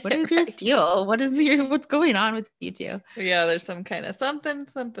 what is your deal? What's going on with you two? Yeah, there's some kind of something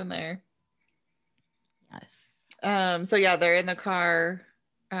there. Yes. So yeah, they're in the car,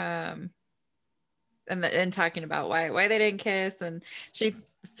 and talking about why they didn't kiss, and she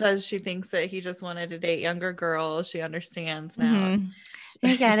says she thinks that he just wanted to date younger girls. She understands now.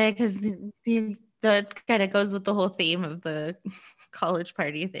 I get it, because that kind of goes with the whole theme of the college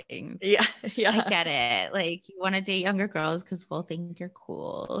party things. Yeah. I get it. Like, you want to date younger girls because we'll think you're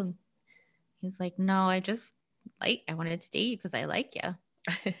cool. And he's like, no, I wanted to date you because I like you.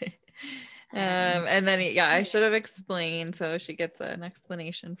 And then I should have explained. So she gets an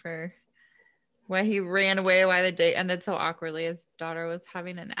explanation for why he ran away, why the date ended so awkwardly. His daughter was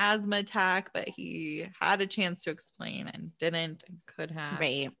having an asthma attack, but he had a chance to explain and didn't, and could have.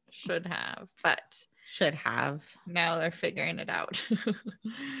 Right. Should have, but should have. Now they're figuring it out.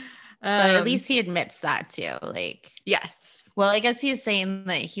 But at least he admits that too. Like, yes. Well, I guess he's saying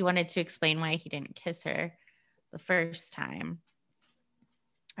that he wanted to explain why he didn't kiss her the first time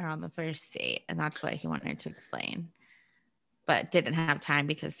or on the first date, and that's why he wanted to explain, but didn't have time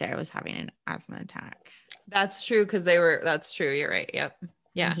because Sarah was having an asthma attack. That's true, because that's true. You're right. Yep.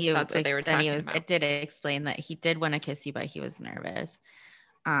 Yeah, that's what they were talking about. It did explain that he did want to kiss you, but he was nervous.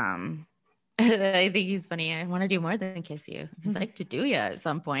 I think he's funny. I want to do more than kiss you. I'd like to do you at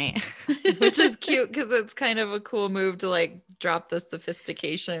some point. Which is cute, because it's kind of a cool move to like drop the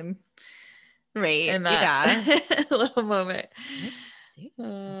sophistication. Right. In that little moment.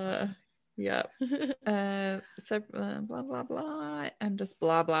 Yeah. So blah blah blah. I'm just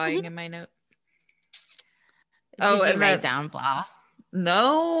blah blahing in my notes. Did you write down blah?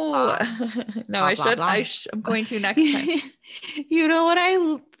 No. No, blah, I should. Blah, blah. I'm going to next time. You know what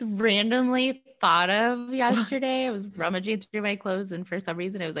I randomly thought of yesterday? I was rummaging through my clothes, and for some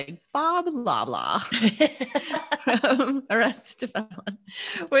reason it was like Bob blah blah from Arrested Development,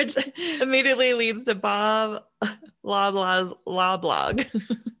 which immediately leads to Bob blah blah's law blog.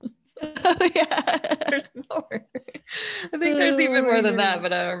 Oh yeah, there's more. I think there's even more than that,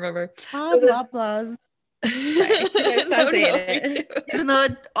 but I don't remember. Blah blah's. Even though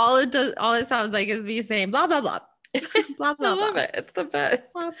all it sounds like is me saying blah blah blah. Blah blah. I love it. It's the best.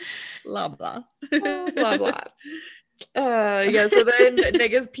 Blah blah. Blah blah. Yeah, so then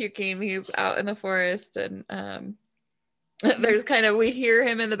Nick is puking. He's out in the forest, and there's we hear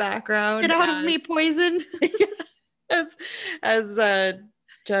him in the background. Get out of me, poison. as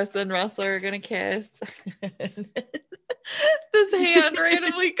Jess and Russell are gonna kiss. This hand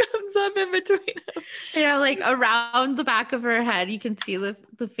randomly comes up in between them. Like around the back of her head, you can see the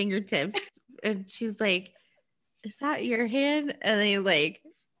fingertips, and she's like, "Is that your hand?" And then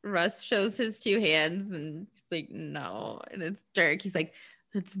Russ shows his two hands, and he's like, "No," and it's Dirk. He's like,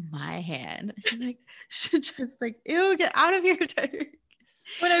 "That's my hand." And like, just like, "Ew, get out of here, Dirk."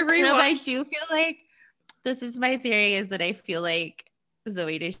 When I rewatched, I do feel like this is my theory, is that I feel like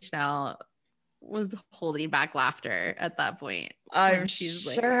Zooey Deschanel was holding back laughter at that point. I'm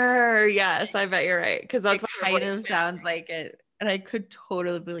sure. Yes, I bet you're right, because that's what kind of sounds like it, and I could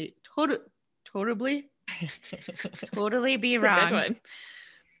totally be wrong.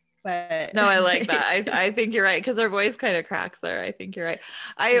 But no, I like that. I think you're right, because her voice kind of cracks there. I think you're right.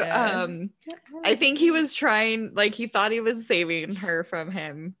 I think he was trying, he thought he was saving her from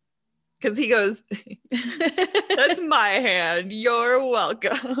him because he goes, that's my hand, you're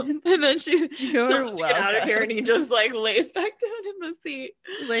welcome. And then she You're welcome. Get out of here, and he just like lays back down in the seat.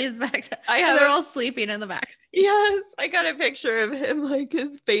 Lays back down. They're all sleeping in the back seat. Yes, I got a picture of him, like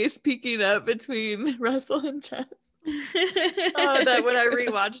his face peeking up between Russell and Jess. That when I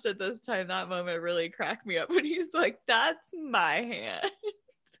rewatched it this time, that moment really cracked me up when he's like, that's my hand.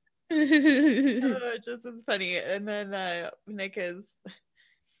 It just is funny. And then Nick is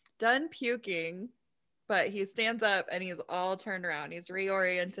done puking, but he stands up and he's all turned around. He's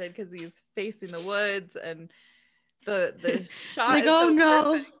reoriented because he's facing the woods, and the shot like, is so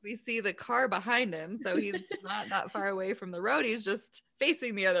no perfect. We see the car behind him, so he's not that far away from the road. He's just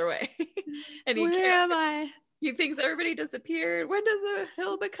facing the other way. And where am I? He thinks everybody disappeared. When does a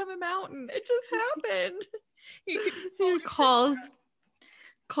hill become a mountain? It just happened. He calls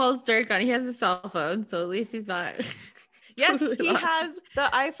Dirk on. He has a cell phone, so at least he's not. Yes, totally he has the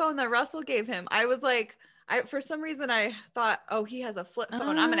iPhone that Russell gave him. I was like, for some reason I thought, oh, he has a flip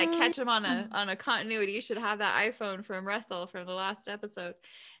phone. I'm gonna catch him on a continuity. You should have that iPhone from Russell from the last episode.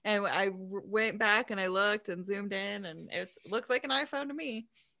 And I went back and I looked and zoomed in, and it looks like an iPhone to me.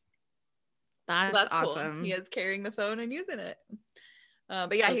 That's awesome. Cool. He is carrying the phone and using it.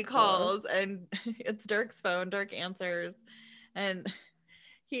 But yeah, he calls and it's Dirk's phone. Dirk answers, and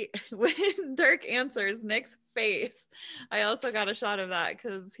when Dirk answers, Nick's face, I also got a shot of that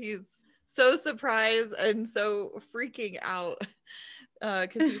because he's so surprised and so freaking out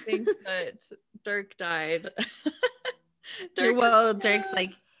because he thinks that Dirk died. Dirk's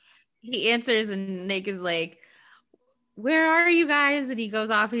like, he answers and Nick is like, where are you guys? And he goes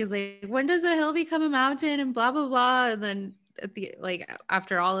off. He's like, when does a hill become a mountain? And blah blah blah. And then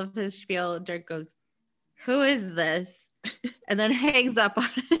after all of his spiel, Dirk goes, who is this? And then hangs up on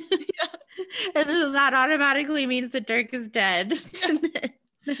it. Yeah. And then that automatically means that Dirk is dead. Yeah.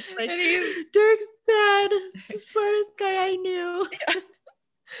 Like, Dirk's dead. The smartest guy I knew. Yeah.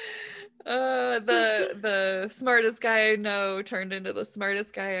 The smartest guy I know turned into the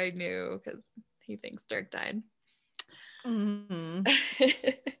smartest guy I knew because he thinks Dirk died. Mm-hmm.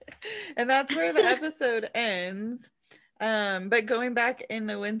 And that's where the episode ends. But going back in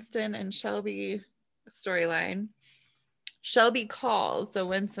the Winston and Shelby storyline, Shelby calls. So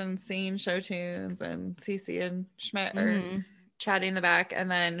Winston's seeing show tunes and Cece and Schmidt are chatting in the back, and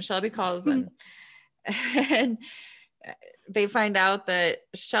then Shelby calls and they find out that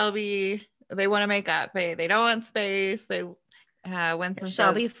Shelby, they want to make up. They don't want space. Winston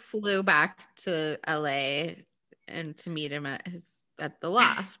Shelby flew back to LA and to meet him at the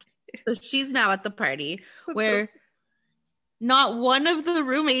loft. So she's now at the party where not one of the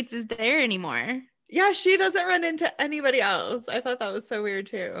roommates is there anymore. Yeah, she doesn't run into anybody else. I thought that was so weird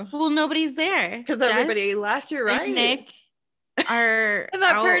too. Well, nobody's there because everybody left. You're right. Nick are and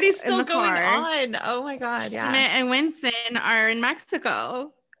that party's still going on. Oh my god, yeah. And Winston are in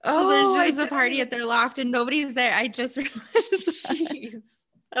Mexico. Oh, so there's just a party at their loft and nobody's there. I just realized.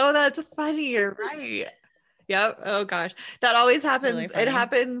 Oh, that's funny. You're right. Yep. Oh gosh, that always happens. Really it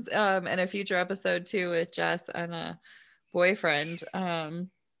happens in a future episode too with Jess and a boyfriend.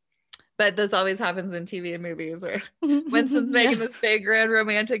 But this always happens in TV and movies where Winston's making this big grand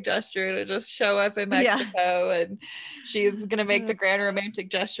romantic gesture to just show up in Mexico, and she's gonna make the grand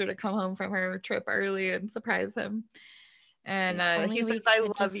romantic gesture to come home from her trip early and surprise him. And he says, "I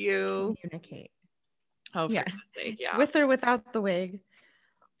love you." Communicate. Oh, yeah. With or without the wig.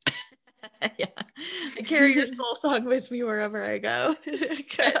 Yeah, I carry your soul song with me wherever I go.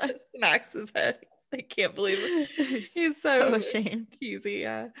 Just smacks his head. I can't believe it. He's so ashamed. Easy,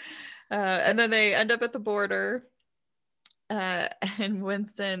 yeah. And then they end up at the border, and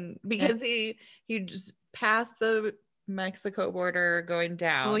Winston, because he just passed the Mexico border going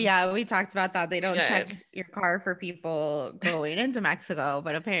down. Well, yeah, we talked about that. They don't check your car for people going into Mexico,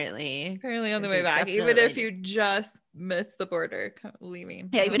 but apparently on the way back, even if you just miss the border leaving.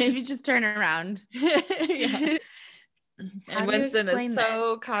 Yeah, even if you just turn around. Yeah. And Winston is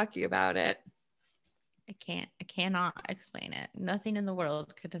so cocky about it. I cannot explain it. Nothing in the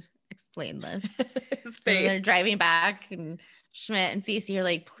world could explain this. His face. And they're driving back, and Schmidt and Cece are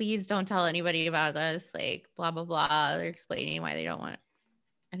like, please don't tell anybody about us, like blah blah blah. They're explaining why they don't want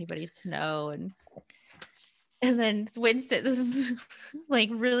anybody to know, and then Winston, this is like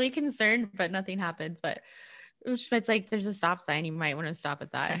really concerned, but nothing happens. But Schmidt's like, there's a stop sign, you might want to stop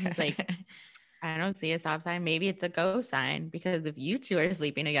at that. And he's like, I don't see a stop sign. Maybe it's a go sign, because if you two are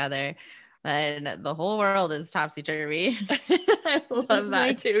sleeping together, then the whole world is topsy-turvy. I love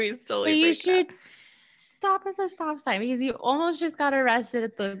that too. He's totally you should stop at the stop sign, because you almost just got arrested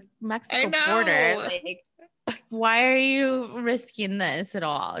at the Mexico border. Like, Why are you risking this at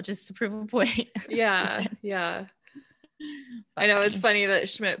all? Just to prove a point? Yeah. I know it's funny that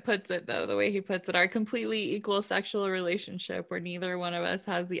Schmidt puts it though, the way he puts it, our completely equal sexual relationship where neither one of us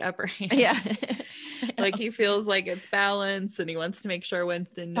has the upper hand. Yeah. Like he feels like it's balanced and he wants to make sure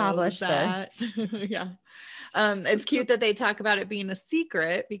Winston knows that. Yeah. It's cute that they talk about it being a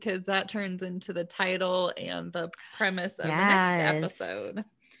secret because that turns into the title and the premise of the next episode.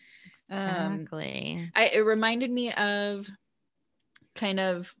 Exactly. It reminded me of kind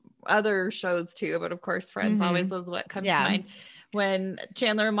of other shows too, but of course Friends always is what comes to mind. When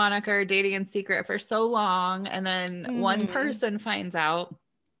Chandler and Monica are dating in secret for so long and then one person finds out,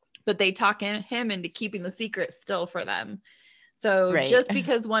 but they talk him into keeping the secret still for them. So just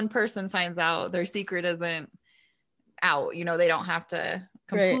because one person finds out, their secret isn't out, you know, they don't have to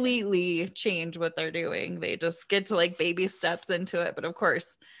completely change what they're doing. They just get to like baby steps into it. But of course,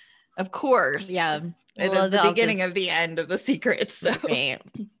 yeah, it is the beginning of the end of the secret. So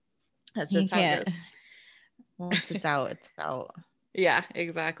that's just how it is. Once it's out, it's out. Yeah,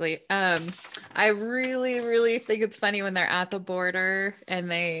 exactly. I really, really think it's funny when they're at the border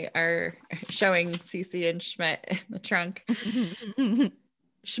and they are showing Cece and Schmidt in the trunk.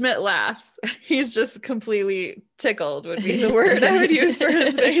 Schmidt laughs. He's just completely tickled would be the word I would use for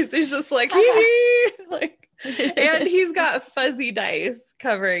his face. He's just like, hee. Like, and he's got fuzzy dice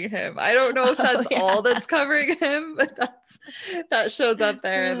covering him. I don't know if that's all that's covering him, but that shows up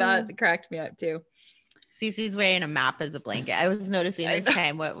there. That cracked me up too. Cece's wearing a map as a blanket. I was noticing this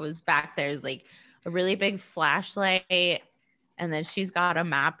time what was back there is like a really big flashlight, and then she's got a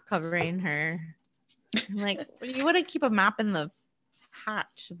map covering her. I'm like, you wouldn't keep a map in the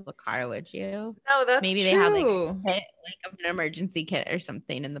hatch of the car, would you? No, that's maybe true. They have like an emergency kit or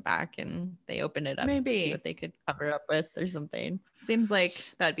something in the back, and they open it up to see what they could cover up with or something. Seems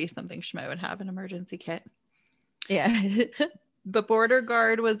like that'd be something Schmidt would have, an emergency kit. Yeah. The border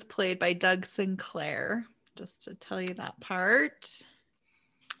guard was played by Doug Sinclair, just to tell you that part.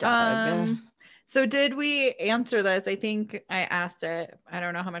 Doug. So did we answer this? I think I asked it. I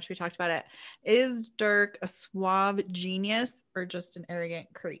don't know how much we talked about it. Is Dirk a suave genius or just an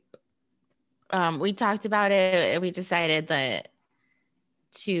arrogant creep? We talked about it. We decided that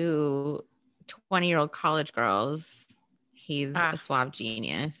to 20-year-old college girls, he's a suave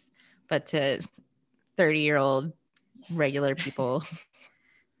genius, but to 30-year-old regular people,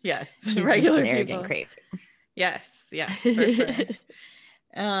 yes, regular arrogant creep. Yes, for sure.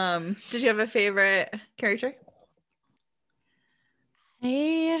 Did you have a favorite character?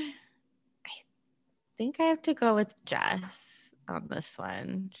 I think I have to go with Jess on this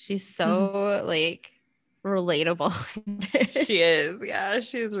one. She's so like relatable. She is. Yeah,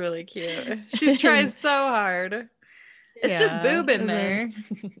 she's really cute. She tries so hard. It's just boob in there.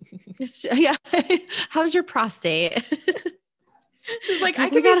 Yeah. How's your prostate? She's like, I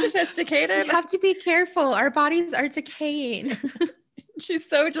can be sophisticated. We have to be careful. Our bodies are decaying. She's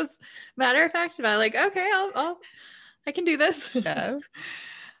so just matter of fact about it. Like, okay, I can do this. Yeah.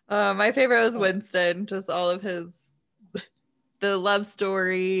 My favorite was Winston. Just all of the love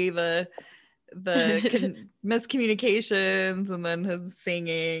story, the miscommunications, and then his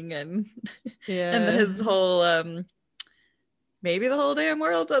singing and his whole maybe the whole damn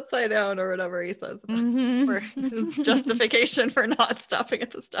world's upside down or whatever he says for his justification for not stopping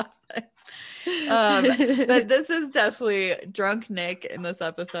at the stop sign. But this is definitely Drunk Nick in this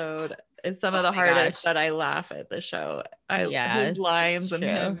episode is some of the hardest that I laugh at the show. His lines and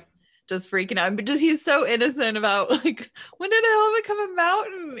him just freaking out, but just he's so innocent about like, when did a helmet become a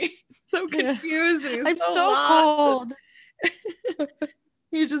mountain? He's so confused and he's so lost. Cold.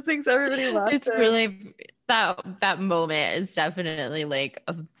 He just thinks everybody loves It's really that moment is definitely like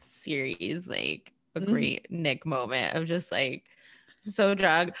a series, like a great Nick moment of just like so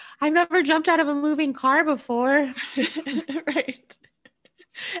drunk. I've never jumped out of a moving car before. Right.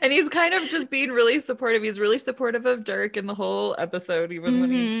 And he's kind of just being really supportive. He's really supportive of Dirk in the whole episode, even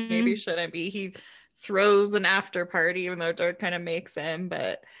when he maybe shouldn't be. He throws an after party, even though Dirk kind of makes him,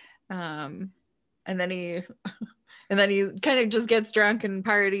 but and then he kind of just gets drunk and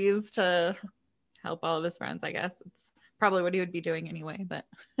parties to help all of his friends. I guess it's probably what he would be doing anyway, but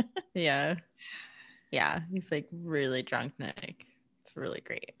yeah, he's like really drunk Nick. It's really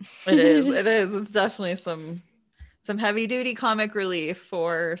great. It is. It's definitely some heavy duty comic relief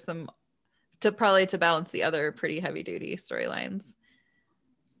for to balance the other pretty heavy duty storylines.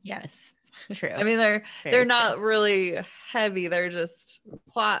 Yes, true. I mean, they're not really heavy. They're just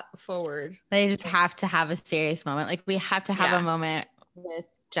plot forward. They just have to have a serious moment. Like we have to have a moment with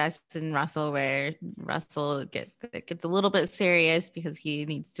Jess and Russell where Russell gets a little bit serious because he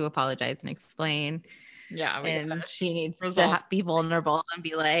needs to apologize and explain. Yeah. And she needs to be vulnerable and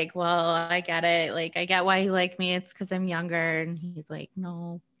be like, well, I get it. Like, I get why you like me. It's because I'm younger. And he's like,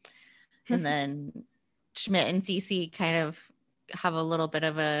 no. And then Schmidt and Cece kind of have a little bit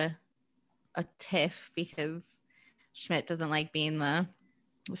of a tiff because Schmidt doesn't like being the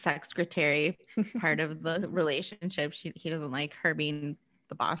secretary part of the relationship. He doesn't like her being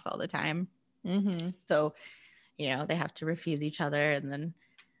the boss all the time. Mm-hmm. So, you know, they have to refuse each other. And then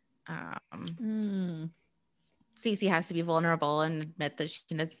Cece has to be vulnerable and admit that she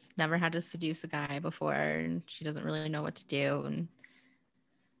has never had to seduce a guy before and she doesn't really know what to do.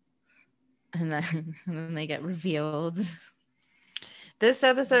 And then they get revealed. This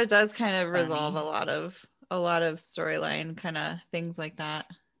episode does kind of resolve a lot of storyline kind of things like that.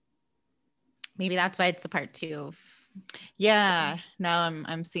 Maybe that's why it's a part 2. Yeah, now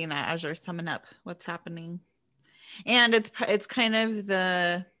I'm seeing that as you're summing up what's happening, and it's kind of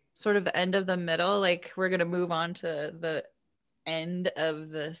the sort of the end of the middle. Like we're gonna move on to the end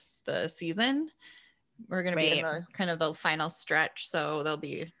of the season. We're gonna be in the kind of the final stretch, so there'll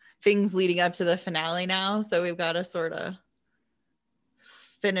be things leading up to the finale now. So we've got to sort of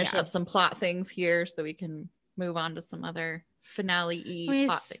finish up some plot things here, so we can move on to some other finale-y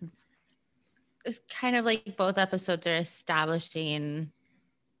plot things. It's kind of like both episodes are establishing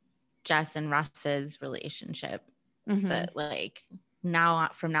Jess and Russ's relationship. That like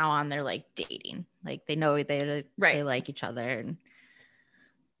from now on they're like dating. Like they know they like each other and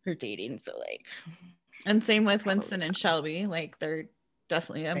they're dating. So like, and same with Winston and Shelby. Like they're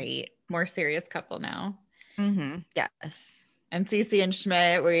definitely a more serious couple now. Yes. And Cece and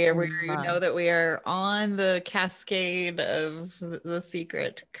Schmidt, we know that we are on the cascade of the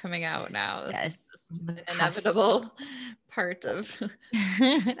secret coming out now. This is an inevitable part of 2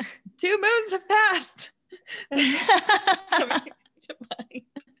 moons have passed.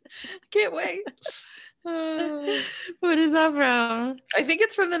 Can't wait. What is that from? I think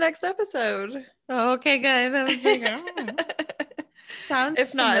it's from the next episode. Oh, okay, good. I was like, sounds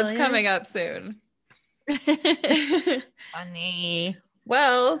if not, it's coming up soon. Funny.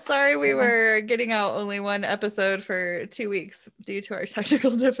 Well, sorry we were getting out only one episode for 2 weeks due to our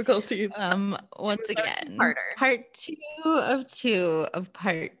technical difficulties. Once again, part 2 of 2 of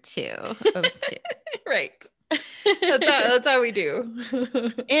part 2 of 2. Right. That's how we do.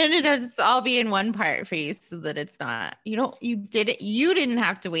 And it does all be in one part for you so that it's not you didn't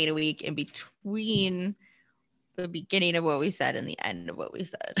have to wait a week in between the beginning of what we said and the end of what we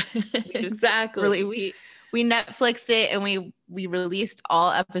said. Exactly. We Netflixed it and we released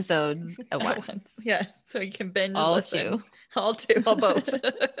all episodes at once. Yes, so you can binge all listen. All both.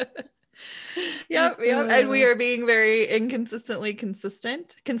 Yep. And we are being very consistently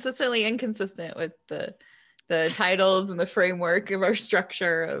inconsistent with the titles and the framework of our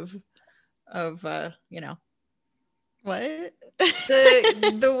structure of what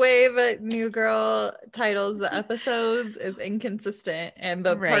the way that New Girl titles the episodes is inconsistent, and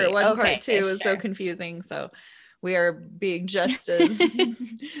the part 1 part 2 is so confusing. So we are being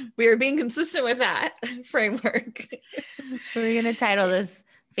we are being consistent with that framework. We're gonna title this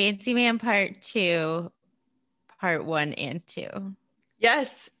Fancy Man Part 2, Part 1 and 2.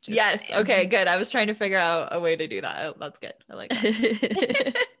 Yes. Yes. Okay, good. I was trying to figure out a way to do that. Oh, that's good. I like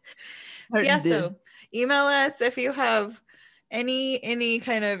that. So email us if you have any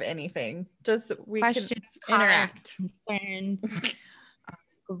kind of anything. Just we questions, can interact. Concerns,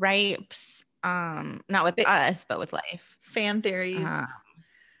 gripes, not with us, but with life. Fan theories.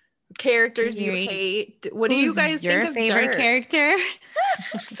 Characters you hate. What do you guys think of your favorite Dirk? Character?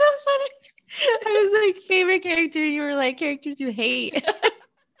 That's so funny. I was like, favorite character. You were like, characters you hate.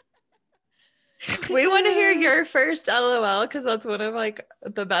 We want to hear your first LOL because that's one of like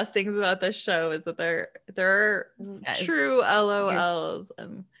the best things about this show is that there are true LOLs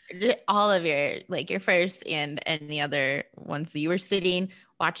and all of your first and any other ones. You were sitting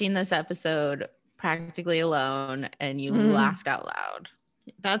watching this episode practically alone and you laughed out loud.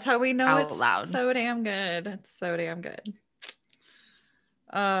 That's how we know it's so damn good. It's so damn good.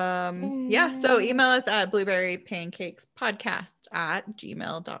 So email us at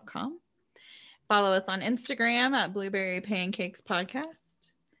blueberrypancakespodcast@gmail.com. Follow us on Instagram at Blueberry Pancakes Podcast.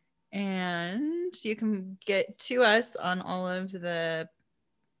 And you can get to us on all of the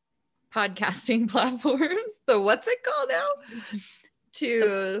podcasting platforms. So what's it called now?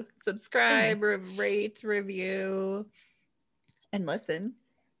 To subscribe, rate, review, and listen.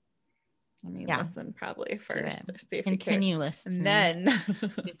 I mean, listen probably first. See if continue listening. And then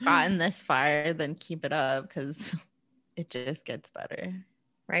we've gotten this far, then keep it up because it just gets better.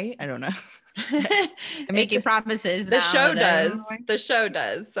 Right? I don't know. I'm making promises. The show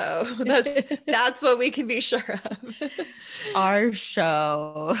does. So that's what we can be sure of. Our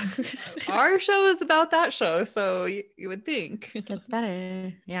show is about that show. So you would think gets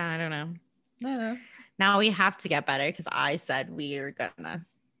better. Yeah, I don't know. No. Now we have to get better because I said we are gonna.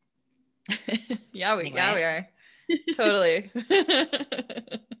 Yeah, we are. Totally.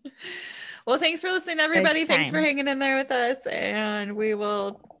 Well, thanks for listening, everybody. Thanks for hanging in there with us, and we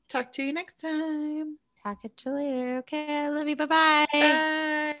will talk to you next time. Talk at you later. Okay, I love you. Bye-bye.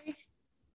 Bye.